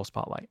hogging the whole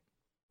spotlight.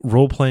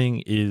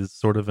 Role-playing is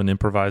sort of an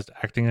improvised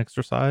acting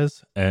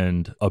exercise,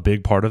 and a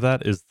big part of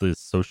that is the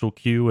social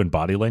cue and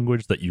body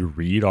language that you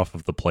read off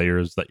of the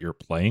players that you're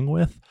playing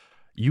with.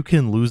 You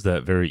can lose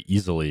that very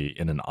easily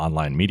in an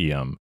online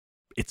medium.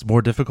 It's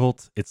more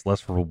difficult, it's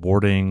less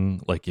rewarding,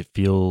 like it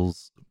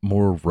feels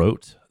more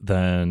rote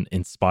than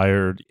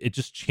inspired. It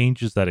just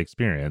changes that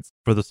experience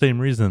for the same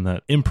reason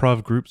that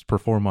improv groups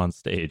perform on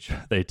stage.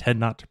 They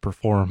tend not to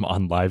perform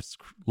on live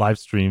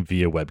stream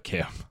via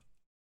webcam.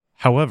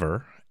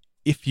 However,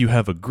 if you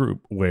have a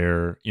group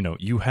where,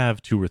 you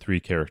have 2 or 3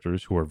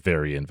 characters who are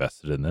very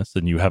invested in this,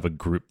 and you have a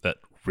group that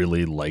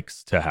really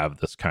likes to have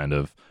this kind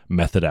of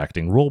method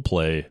acting role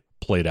play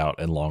played out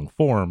in long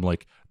form,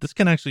 like this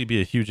can actually be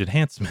a huge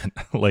enhancement.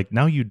 Like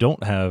now you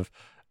don't have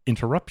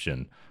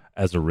interruption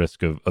as a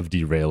risk of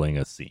derailing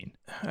a scene.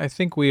 I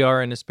think we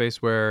are in a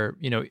space where,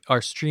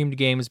 our streamed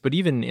games, but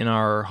even in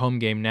our home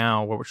game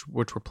now,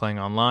 which we're playing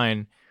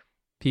online,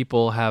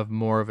 people have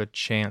more of a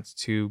chance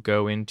to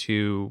go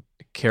into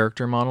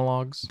character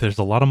monologues. There's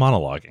a lot of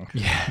monologuing.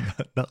 Yeah.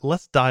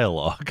 Less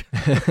dialogue.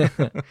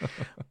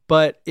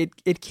 But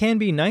it can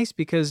be nice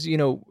because,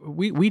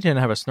 we tend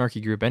to have a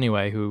snarky group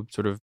anyway who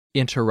sort of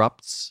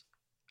interrupts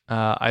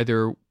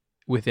either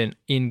with an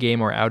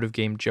in-game or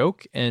out-of-game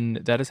joke, and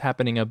that is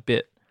happening a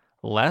bit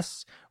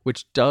less,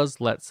 which does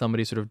let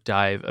somebody sort of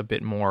dive a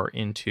bit more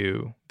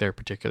into their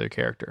particular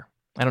character.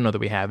 I don't know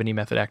that we have any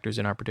method actors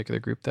in our particular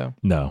group, though.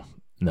 No,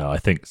 I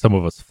think some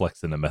of us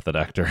flex in a method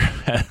actor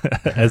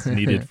as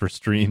needed for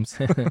streams.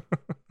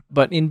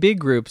 But in big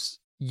groups,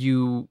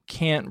 you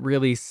can't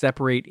really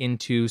separate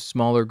into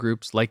smaller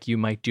groups like you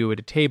might do at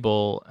a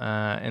table.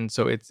 And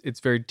so it's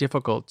very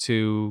difficult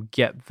to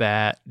get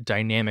that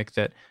dynamic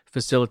that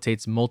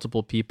facilitates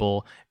multiple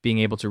people being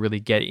able to really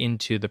get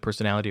into the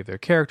personality of their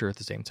character at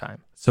the same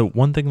time. So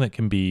one thing that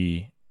can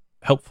be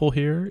helpful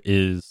here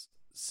is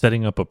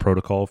setting up a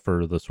protocol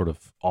for the sort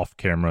of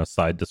off-camera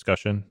side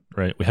discussion,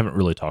 right? We haven't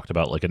really talked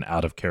about like an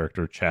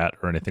out-of-character chat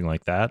or anything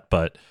like that,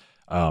 but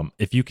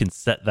if you can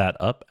set that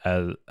up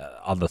as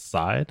on the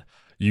side,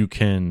 you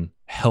can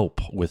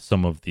help with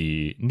some of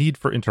the need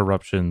for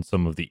interruption,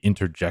 some of the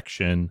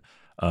interjection.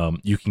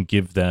 You can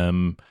give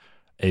them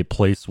a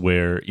place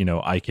where,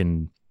 I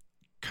can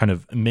kind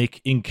of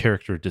make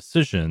in-character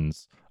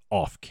decisions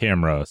off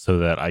camera so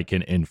that I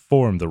can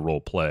inform the role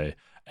play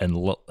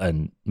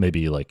and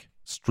maybe like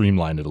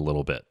streamline it a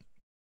little bit.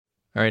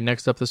 All right,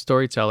 next up, the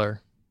storyteller.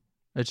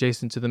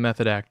 Adjacent to the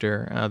method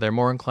actor, they're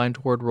more inclined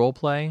toward role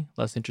play,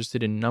 less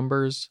interested in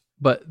numbers,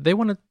 but they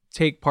want to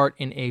take part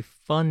in a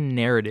fun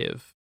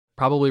narrative.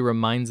 Probably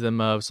reminds them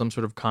of some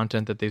sort of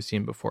content that they've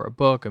seen before, a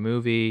book, a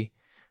movie,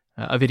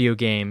 a video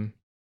game.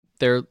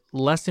 They're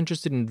less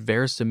interested in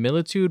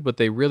verisimilitude. What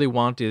they really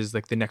want is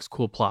like the next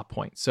cool plot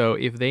point. So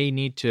if they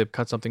need to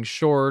cut something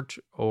short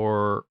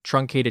or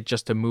truncate it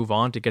just to move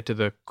on to get to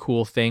the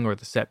cool thing or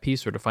the set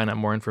piece or to find out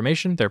more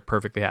information, they're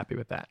perfectly happy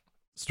with that.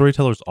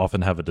 Storytellers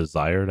often have a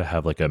desire to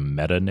have like a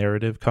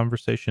meta-narrative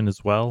conversation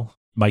as well.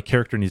 My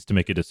character needs to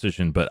make a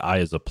decision, but I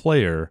as a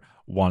player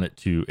want it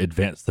to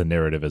advance the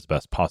narrative as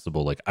best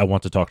possible. Like I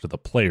want to talk to the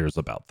players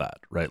about that,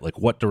 right? Like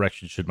what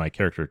direction should my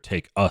character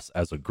take us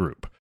as a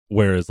group?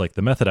 Whereas like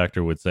the method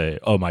actor would say,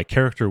 oh, my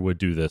character would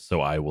do this,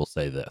 so I will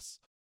say this.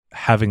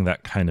 Having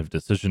that kind of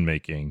decision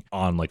making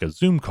on like a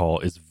Zoom call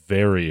is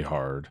very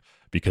hard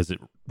because it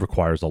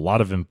requires a lot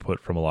of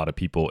input from a lot of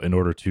people in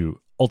order to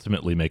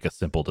ultimately make a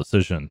simple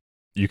decision.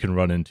 You can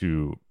run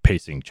into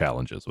pacing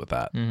challenges with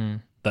that. Mm-hmm.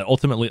 That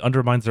ultimately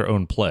undermines their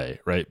own play,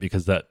 right?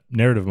 Because that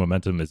narrative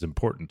momentum is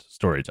important to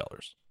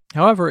storytellers.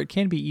 However, it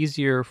can be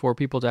easier for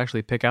people to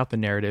actually pick out the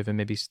narrative and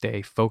maybe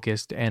stay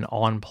focused and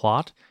on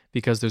plot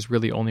because there's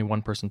really only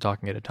one person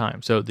talking at a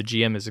time. So the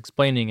GM is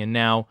explaining, and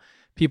now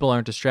people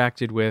aren't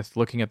distracted with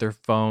looking at their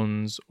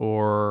phones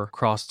or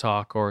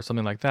crosstalk or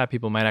something like that.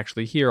 People might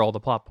actually hear all the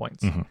plot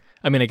points. Mm-hmm.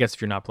 I mean, I guess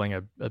if you're not playing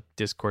a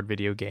Discord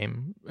video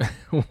game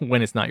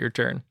when it's not your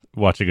turn.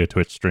 Watching a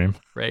Twitch stream.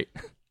 Right.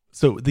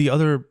 So the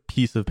other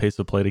piece of pace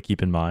of play to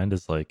keep in mind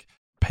is like,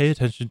 pay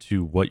attention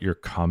to what your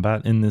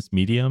combat in this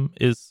medium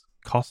is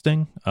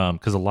costing.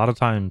 Because a lot of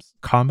times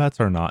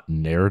combats are not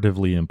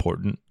narratively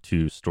important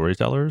to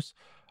storytellers,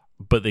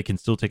 but they can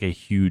still take a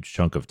huge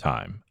chunk of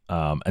time.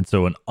 And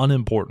so an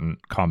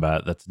unimportant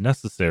combat that's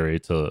necessary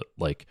to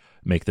like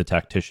make the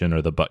tactician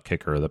or the butt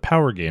kicker or the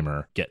power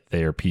gamer get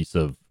their piece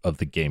of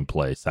the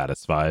gameplay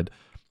satisfied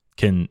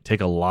can take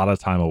a lot of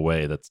time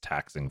away that's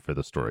taxing for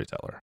the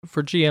storyteller.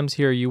 For GMs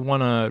here, you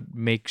want to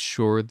make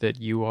sure that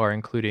you are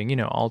including,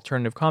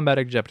 alternative combat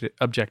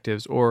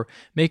objectives or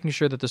making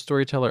sure that the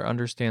storyteller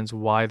understands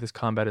why this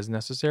combat is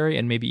necessary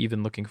and maybe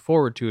even looking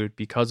forward to it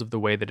because of the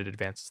way that it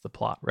advances the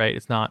plot, right?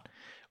 It's not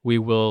we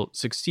will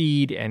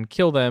succeed and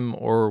kill them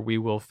or we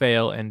will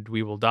fail and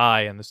we will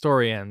die and the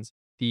story ends.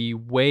 The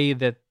way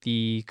that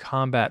the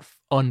combat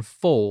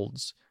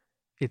unfolds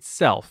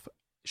itself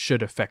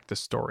should affect the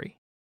story.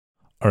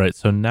 All right,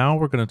 so now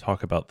we're going to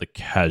talk about the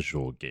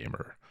casual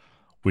gamer,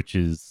 which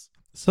is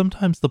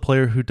sometimes the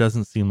player who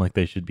doesn't seem like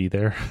they should be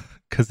there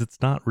because it's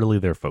not really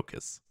their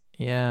focus.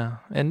 Yeah,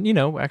 and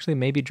actually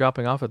maybe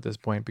dropping off at this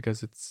point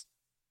because it's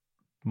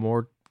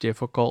more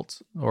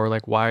difficult, or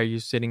like, why are you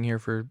sitting here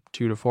for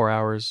 2 to 4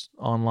 hours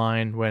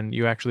online when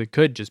you actually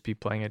could just be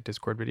playing a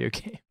Discord video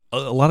game?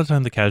 A lot of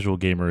time the casual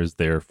gamer is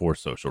there for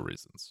social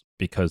reasons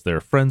because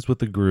they're friends with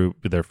the group,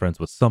 they're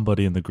friends with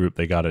somebody in the group,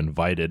 they got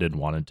invited and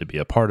wanted to be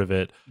a part of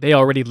it. They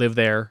already live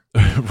there.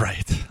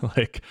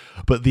 Right.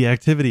 But the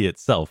activity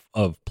itself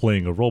of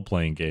playing a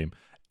role-playing game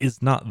is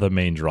not the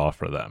main draw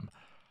for them.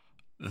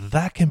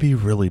 That can be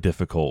really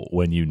difficult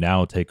when you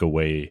now take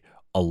away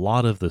a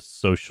lot of the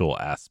social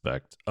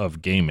aspect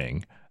of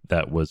gaming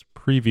that was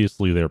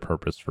previously their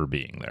purpose for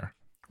being there.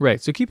 Right.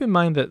 So keep in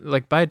mind that,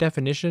 like, by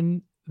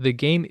definition, the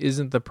game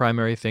isn't the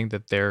primary thing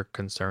that they're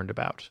concerned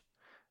about.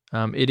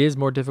 It is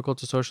more difficult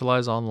to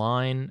socialize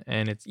online,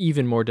 and it's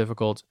even more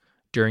difficult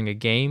during a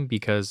game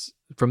because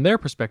from their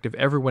perspective,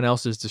 everyone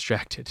else is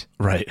distracted.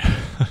 Right.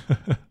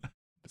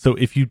 So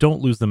if you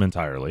don't lose them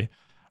entirely,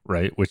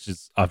 right, which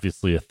is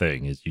obviously a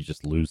thing, is you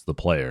just lose the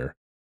player,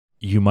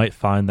 you might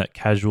find that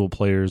casual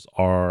players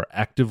are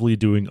actively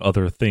doing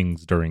other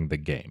things during the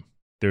game.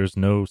 There's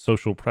no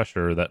social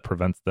pressure that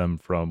prevents them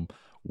from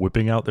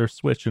whipping out their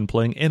Switch and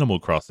playing Animal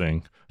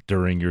Crossing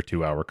during your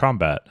 2-hour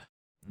combat.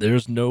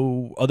 There's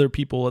no other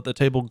people at the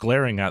table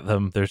glaring at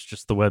them. There's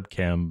just the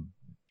webcam.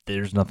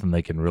 There's nothing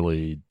they can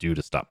really do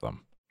to stop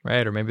them.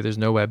 Right, or maybe there's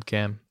no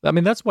webcam. I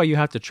mean, that's why you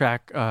have to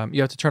track,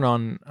 you have to turn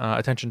on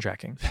attention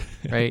tracking,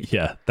 right?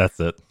 Yeah, that's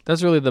it.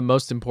 That's really the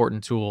most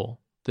important tool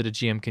that a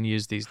GM can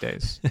use these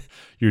days.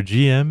 Your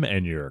GM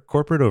and your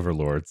corporate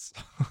overlords.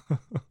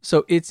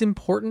 So it's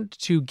important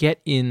to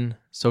get in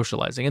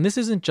socializing. And this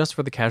isn't just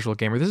for the casual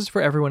gamer. This is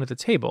for everyone at the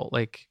table.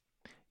 Like,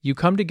 you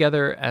come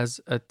together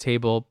as a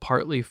table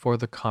partly for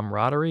the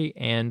camaraderie,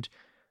 and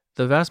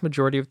the vast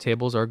majority of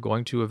tables are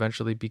going to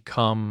eventually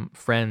become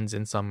friends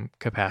in some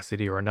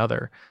capacity or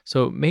another.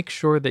 So make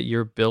sure that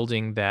you're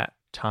building that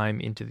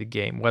time into the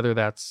game, whether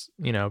that's,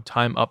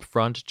 time up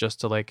front just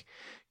to like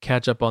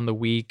catch up on the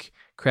week,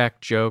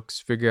 crack jokes,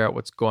 figure out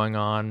what's going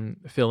on,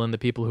 fill in the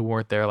people who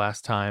weren't there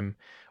last time,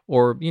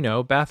 or,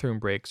 bathroom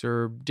breaks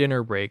or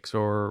dinner breaks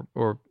or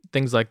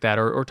things like that,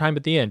 or time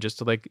at the end just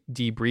to like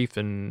debrief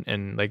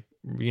and like,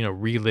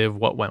 relive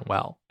what went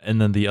well.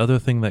 And then the other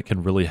thing that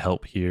can really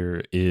help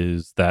here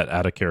is that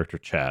out of character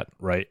chat,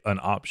 right? An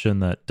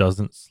option that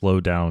doesn't slow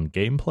down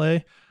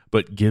gameplay,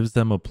 but gives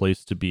them a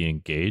place to be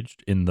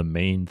engaged in the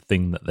main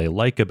thing that they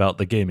like about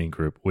the gaming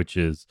group, which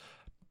is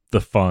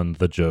the fun,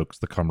 the jokes,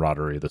 the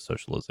camaraderie, the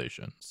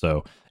socialization.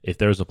 So if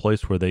there's a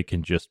place where they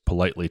can just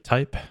politely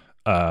type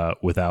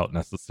without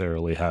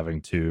necessarily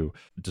having to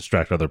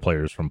distract other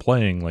players from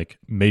playing, like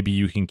maybe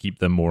you can keep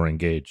them more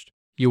engaged.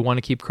 You want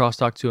to keep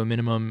crosstalk to a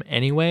minimum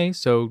anyway,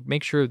 so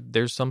make sure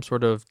there's some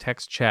sort of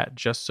text chat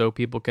just so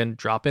people can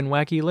drop in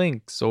wacky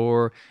links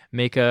or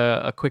make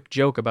a quick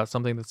joke about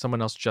something that someone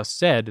else just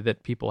said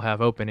that people have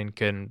open and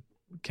can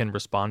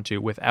respond to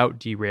without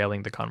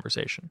derailing the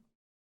conversation.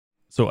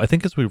 So I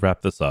think as we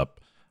wrap this up,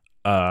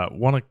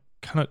 want to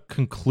kind of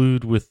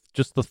conclude with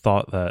just the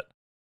thought that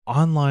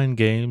online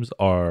games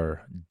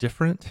are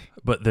different,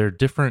 but they're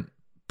different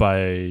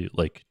by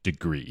like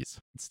degrees.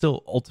 It's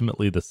still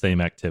ultimately the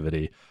same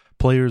activity.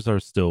 Players are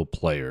still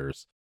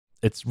players.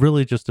 It's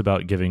really just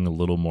about giving a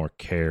little more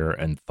care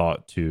and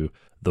thought to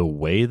the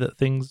way that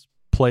things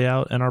play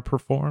out and are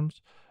performed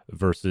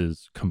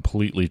versus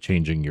completely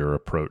changing your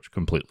approach,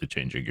 completely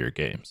changing your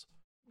games.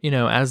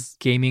 As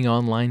gaming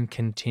online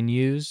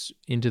continues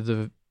into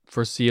the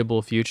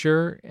foreseeable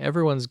future,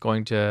 everyone's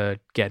going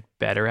to get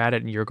better at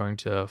it, and you're going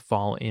to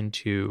fall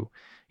into,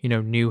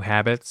 new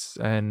habits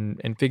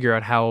and figure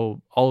out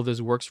how all of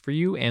this works for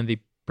you and the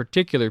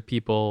particular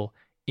people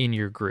in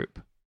your group.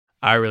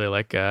 I really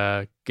like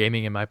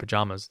gaming in my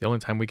pajamas. The only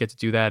time we get to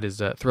do that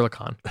is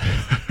Thrillicon.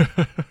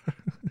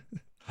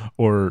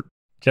 Or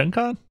Gen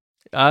Con?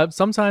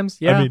 Sometimes,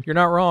 yeah, you're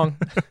not wrong.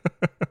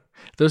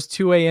 Those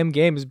 2 a.m.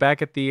 games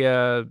back at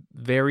the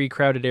very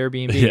crowded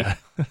Airbnb. Yeah.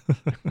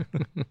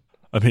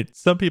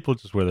 Some people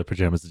just wear their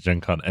pajamas at Gen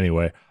Con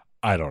anyway.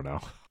 I don't know.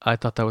 I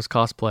thought that was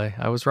cosplay.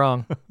 I was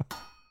wrong.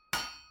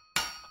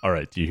 All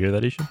right. Do you hear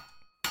that, Ishan?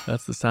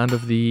 That's the sound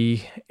of the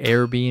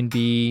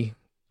Airbnb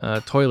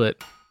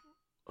toilet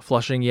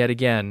flushing yet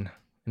again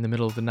in the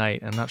middle of the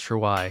night. I'm not sure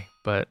why,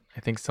 but I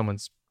think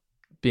someone's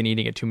been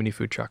eating at too many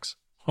food trucks.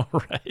 All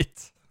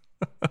right.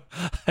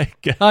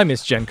 I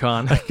miss Gen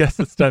Con. I guess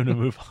it's time to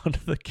move on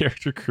to the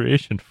character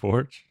creation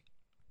forge.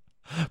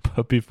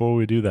 But before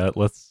we do that,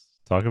 let's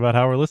talk about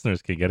how our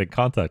listeners can get in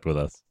contact with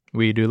us.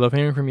 We do love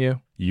hearing from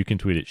you. You can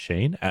tweet at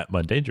Shane at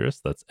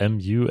Mundangerous. That's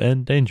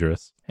M-U-N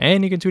Dangerous.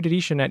 And you can tweet at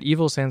Ishan at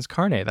Evil Sans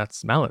Carne.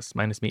 That's malice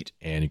minus meat.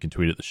 And you can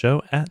tweet at the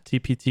show at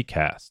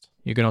TPTcast.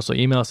 You can also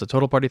email us at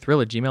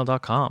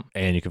totalpartythrill@gmail.com.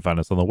 And you can find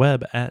us on the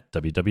web at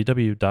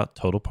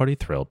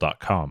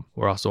www.totalpartythrill.com.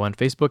 We're also on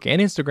Facebook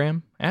and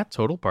Instagram at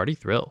Total Party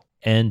Thrill.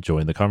 And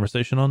join the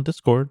conversation on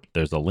Discord.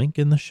 There's a link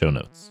in the show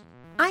notes.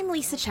 I'm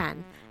Lisa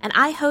Chen, and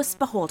I host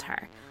Behold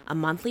Her, a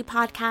monthly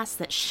podcast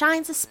that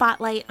shines a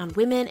spotlight on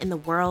women in the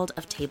world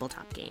of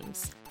tabletop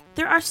games.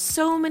 There are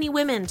so many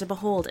women to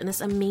behold in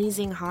this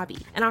amazing hobby,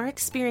 and our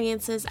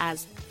experiences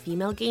as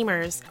female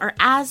gamers are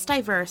as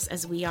diverse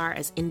as we are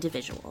as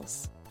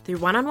individuals. Through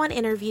one-on-one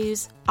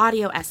interviews,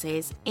 audio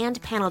essays,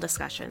 and panel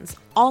discussions,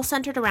 all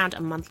centered around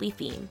a monthly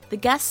theme, the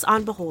guests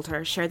on Behold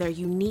Her share their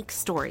unique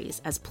stories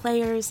as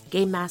players,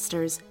 game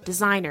masters,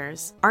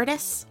 designers,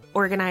 artists,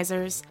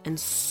 organizers, and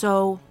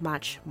so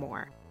much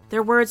more.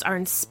 Their words are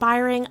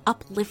inspiring,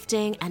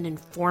 uplifting, and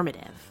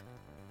informative.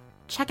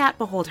 Check out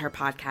Behold Her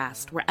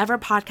Podcast wherever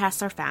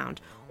podcasts are found,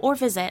 or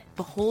visit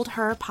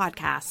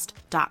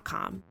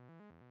beholdherpodcast.com.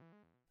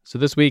 So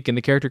this week in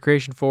the Character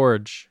Creation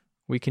Forge,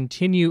 we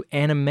continue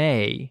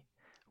anime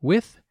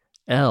with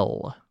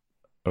L.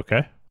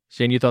 Okay.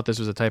 Shane, you thought this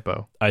was a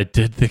typo. I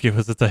did think it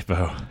was a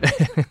typo.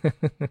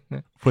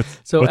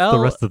 What's L, the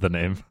rest of the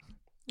name?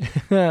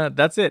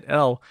 That's it,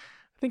 L. I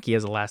think he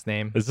has a last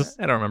name. Is this?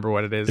 I don't remember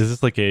what it is. Is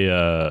this like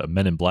a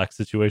Men in Black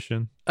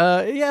situation?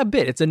 Yeah, a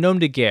bit. It's a nom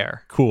de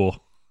guerre.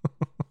 Cool.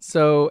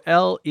 So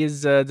L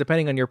is,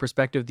 depending on your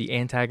perspective, the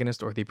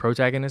antagonist or the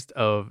protagonist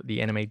of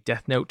the anime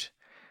Death Note.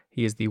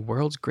 He is the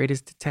world's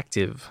greatest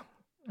detective.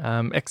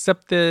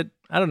 Except that,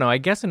 I don't know, I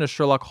guess in a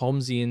Sherlock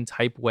Holmesian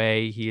type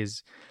way, he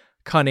is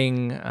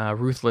cunning,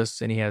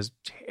 ruthless, and he has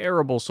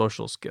terrible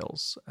social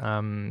skills.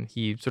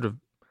 He sort of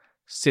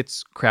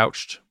sits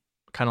crouched,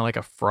 kind of like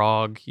a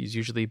frog. He's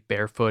usually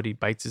barefoot. He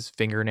bites his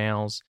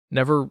fingernails.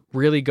 Never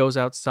really goes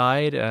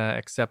outside,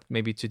 except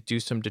maybe to do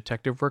some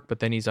detective work, but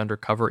then he's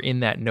undercover in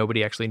that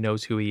nobody actually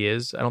knows who he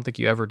is. I don't think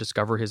you ever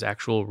discover his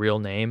actual real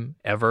name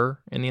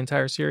ever in the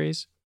entire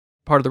series.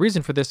 Part of the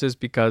reason for this is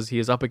because he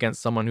is up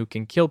against someone who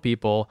can kill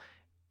people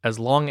as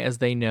long as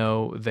they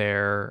know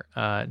their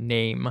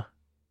name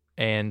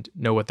and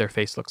know what their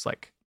face looks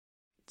like.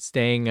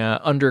 Staying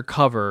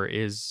undercover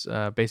is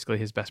basically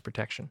his best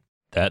protection.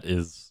 That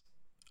is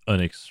an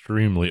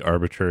extremely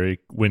arbitrary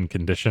win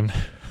condition.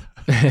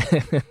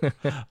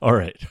 All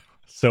right.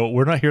 So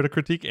we're not here to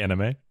critique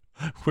anime.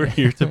 We're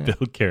here to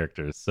build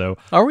characters. So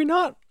Are we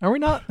not?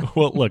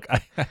 well, look,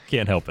 I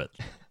can't help it.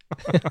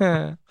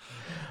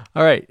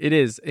 All right. It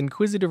is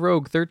Inquisitive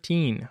Rogue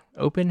 13,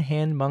 Open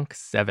Hand Monk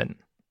 7.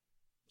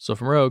 So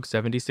from Rogue,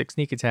 76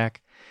 sneak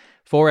attack.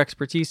 4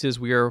 expertises,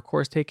 we are, of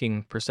course,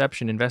 taking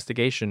Perception,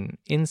 Investigation,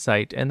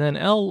 Insight, and then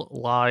L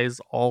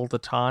lies all the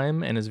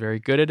time and is very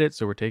good at it,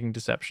 so we're taking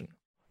Deception.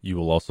 You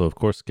will also, of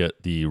course,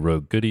 get the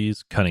rogue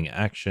goodies, Cunning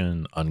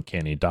Action,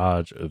 Uncanny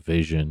Dodge,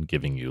 Evasion,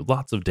 giving you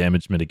lots of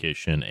damage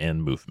mitigation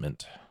and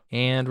movement.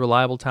 And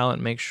Reliable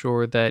Talent makes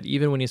sure that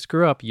even when you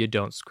screw up, you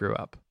don't screw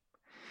up.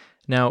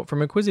 Now,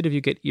 from Inquisitive, you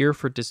get Ear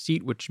for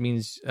Deceit, which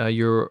means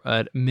you're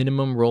at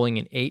minimum rolling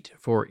an 8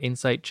 for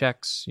insight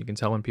checks. You can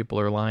tell when people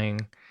are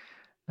lying.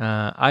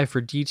 Eye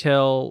for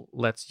Detail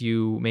lets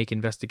you make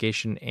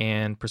investigation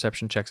and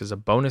perception checks as a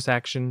bonus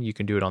action. You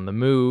can do it on the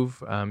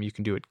move. You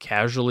can do it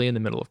casually in the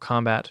middle of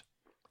combat.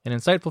 And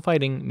Insightful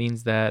Fighting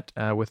means that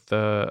with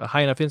a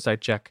high enough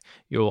insight check,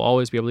 you'll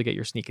always be able to get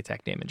your sneak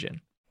attack damage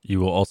in. You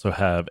will also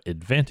have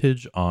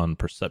advantage on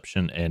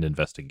perception and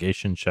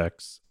investigation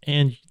checks,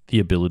 and the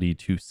ability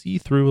to see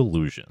through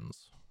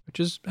illusions. Which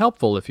is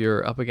helpful if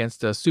you're up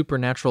against a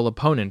supernatural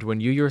opponent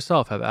when you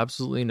yourself have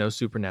absolutely no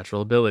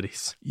supernatural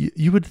abilities.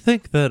 You would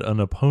think that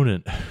an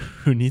opponent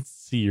who needs to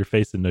see your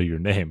face and know your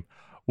name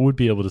would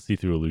be able to see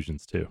through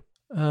illusions too.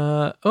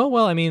 They're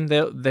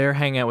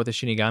hanging out with the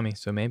Shinigami,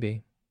 so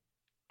maybe.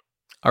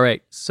 All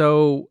right,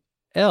 so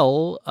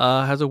L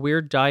has a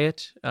weird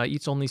diet,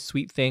 eats only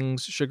sweet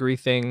things, sugary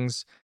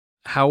things.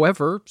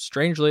 However,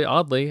 strangely,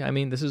 oddly,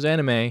 this is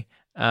anime,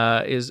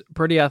 is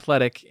pretty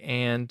athletic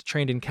and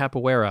trained in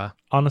capoeira.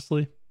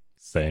 Honestly,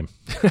 same.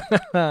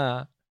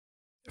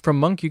 From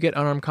Monk, you get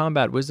Unarmed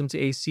Combat, Wisdom to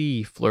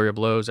AC, Flurry of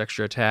Blows,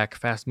 Extra Attack,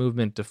 Fast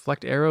Movement,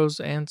 Deflect Arrows,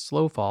 and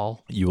Slow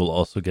Fall. You will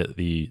also get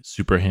the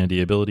super handy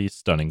ability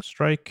Stunning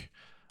Strike,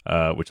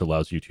 which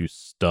allows you to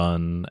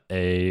stun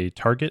a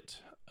target,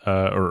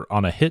 or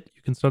on a hit,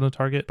 you can stun a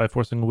target by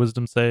forcing a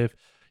Wisdom save.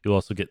 You'll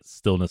also get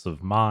Stillness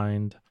of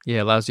Mind. Yeah,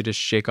 it allows you to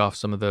shake off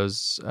some of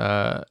those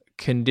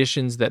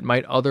conditions that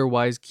might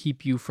otherwise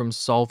keep you from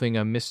solving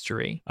a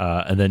mystery.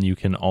 And then you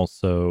can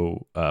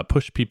also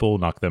push people,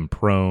 knock them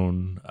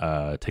prone,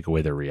 take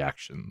away their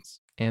reactions.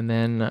 And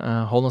then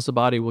Wholeness of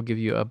Body will give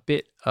you a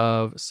bit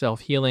of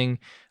self-healing,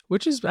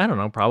 which is, I don't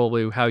know,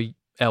 probably how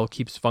L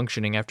keeps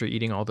functioning after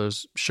eating all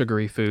those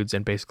sugary foods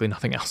and basically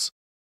nothing else.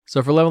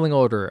 So for leveling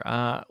order,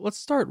 let's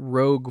start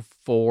Rogue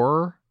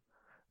 4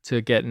 to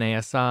get an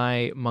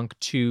ASI, Monk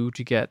 2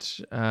 to get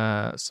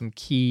some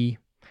key.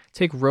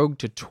 Take Rogue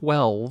to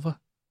 12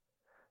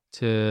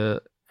 to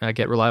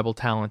get Reliable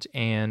Talent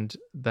and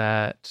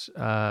that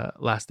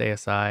last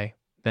ASI.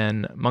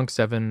 Then Monk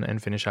 7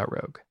 and finish out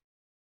Rogue.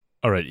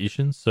 All right,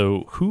 Ishan,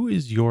 so who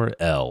is your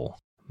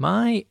L?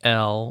 My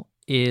L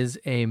is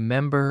a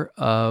member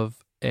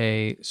of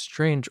a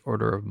strange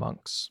order of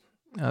monks.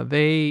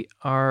 They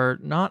are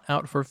not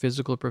out for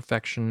physical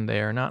perfection. They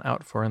are not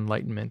out for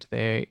enlightenment.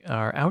 They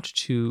are out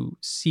to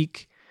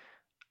seek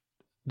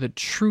the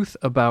truth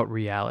about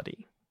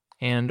reality.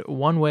 And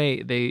one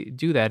way they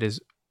do that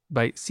is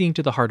by seeing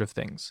to the heart of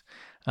things.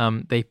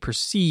 They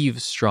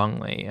perceive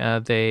strongly.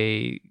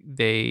 They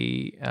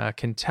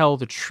can tell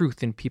the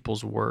truth in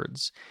people's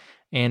words.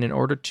 And in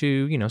order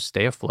to,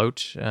 stay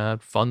afloat,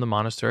 fund the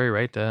monastery,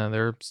 right?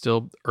 There are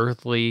still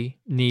earthly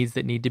needs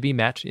that need to be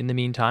met in the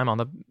meantime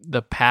on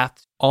the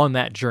path on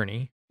that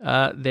journey.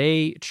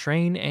 They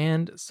train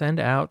and send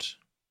out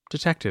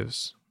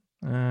detectives,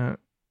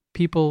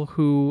 people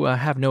who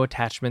have no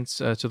attachments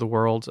to the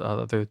world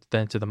other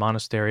than to the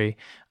monastery.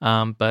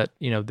 But,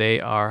 they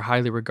are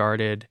highly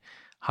regarded,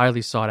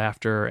 highly sought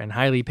after, and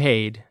highly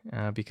paid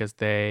because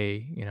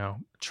they,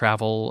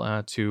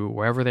 travel to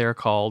wherever they are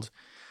called,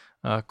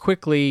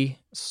 quickly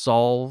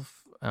solve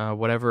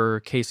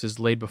whatever case is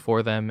laid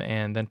before them,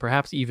 and then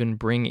perhaps even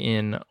bring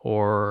in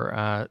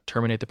or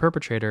terminate the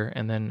perpetrator,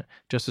 and then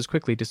just as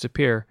quickly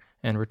disappear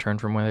and return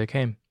from where they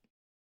came.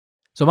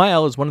 So my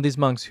L is one of these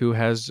monks who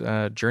has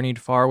journeyed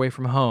far away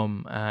from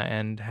home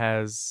and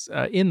has,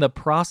 in the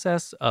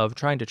process of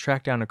trying to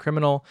track down a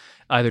criminal,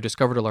 either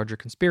discovered a larger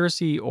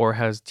conspiracy or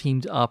has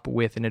teamed up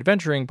with an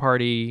adventuring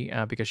party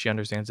because she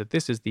understands that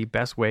this is the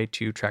best way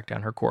to track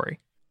down her quarry.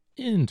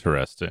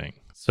 Interesting.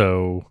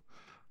 So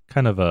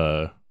kind of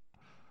a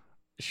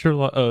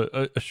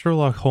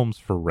Sherlock Holmes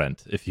for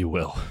rent, if you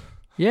will.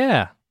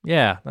 Yeah,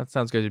 that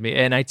sounds good to me.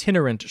 An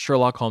itinerant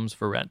Sherlock Holmes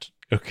for rent.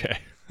 Okay.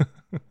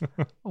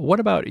 What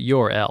about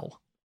your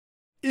L?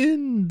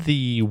 In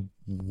the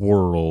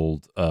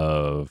world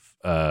of,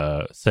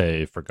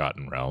 say,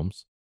 Forgotten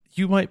Realms,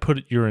 you might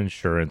put your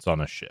insurance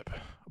on a ship.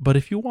 But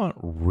if you want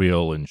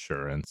real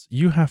insurance,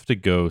 you have to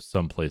go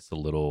someplace a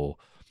little,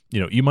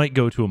 you might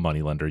go to a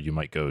moneylender, you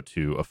might go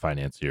to a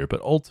financier.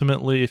 But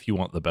ultimately, if you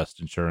want the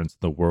best insurance in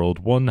the world,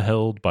 one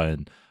held by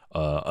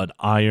an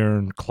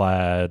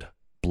ironclad,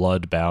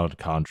 blood-bound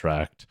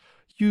contract,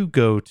 you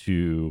go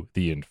to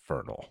the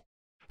Infernal.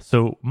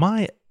 So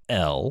my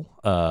L,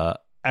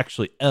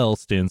 actually L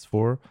stands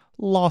for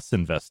loss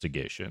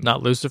investigation.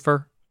 Not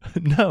Lucifer?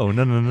 No,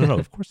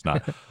 of course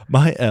not.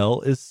 My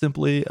L is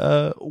simply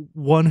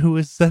one who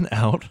is sent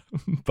out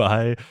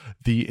by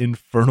the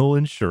infernal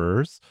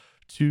insurers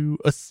to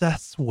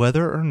assess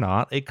whether or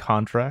not a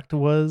contract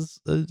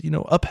was,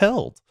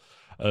 upheld.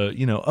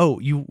 You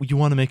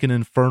want to make an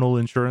infernal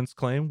insurance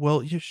claim?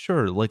 Well, yeah,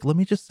 sure. Like, let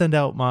me just send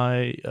out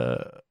my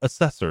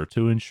assessor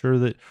to ensure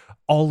that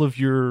all of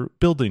your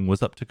building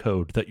was up to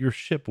code, that your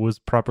ship was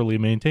properly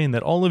maintained,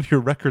 that all of your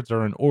records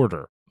are in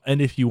order.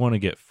 And if you want to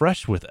get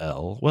fresh with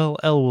L, well,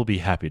 L will be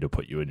happy to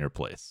put you in your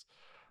place.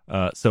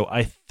 So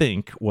I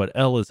think what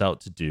L is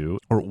out to do,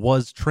 or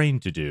was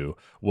trained to do,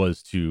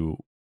 was to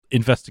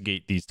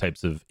investigate these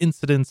types of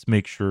incidents,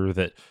 make sure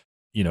that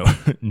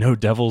no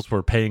devils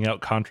were paying out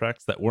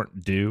contracts that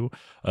weren't due,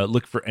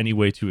 look for any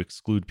way to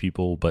exclude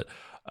people. But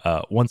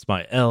once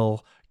my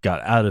L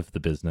got out of the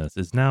business,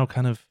 is now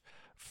kind of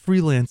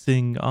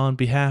freelancing on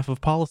behalf of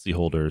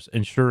policyholders,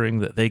 ensuring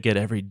that they get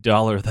every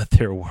dollar that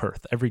they're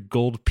worth, every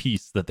gold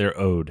piece that they're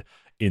owed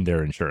in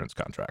their insurance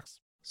contracts.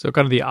 So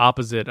kind of the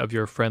opposite of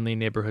your friendly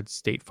neighborhood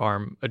State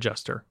Farm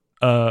adjuster.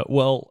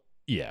 Well,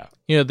 yeah.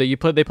 They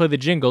play the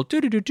jingle,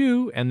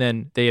 do, and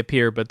then they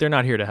appear, but they're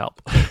not here to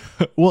help.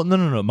 Well,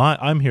 no.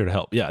 I'm here to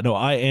help. Yeah, no,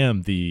 I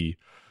am the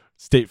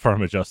State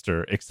Farm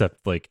adjuster,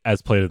 except like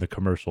as played in the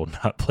commercial,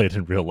 not played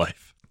in real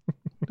life.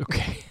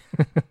 Okay.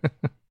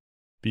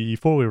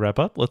 Before we wrap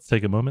up, let's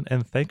take a moment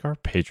and thank our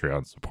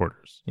Patreon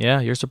supporters.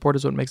 Yeah, your support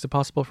is what makes it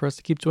possible for us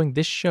to keep doing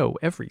this show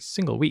every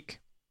single week.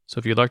 So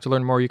if you'd like to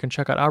learn more, you can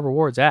check out our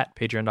rewards at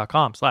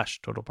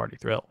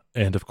patreon.com/TotalPartyThrill.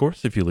 And of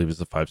course, if you leave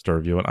us a 5-star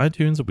review on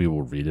iTunes, we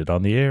will read it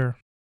on the air.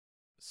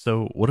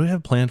 So what do we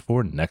have planned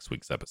for next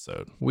week's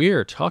episode?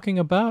 We're talking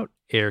about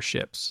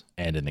airships.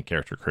 And in the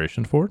Character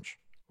Creation Forge,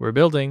 we're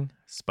building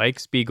Spike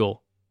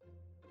Spiegel.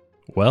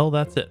 Well,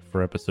 that's it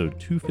for episode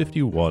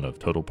 251 of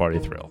Total Party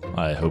Thrill.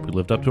 I hope we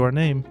lived up to our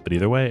name, but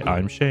either way,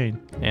 I'm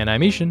Shane. And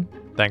I'm Ishan.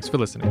 Thanks for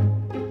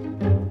listening.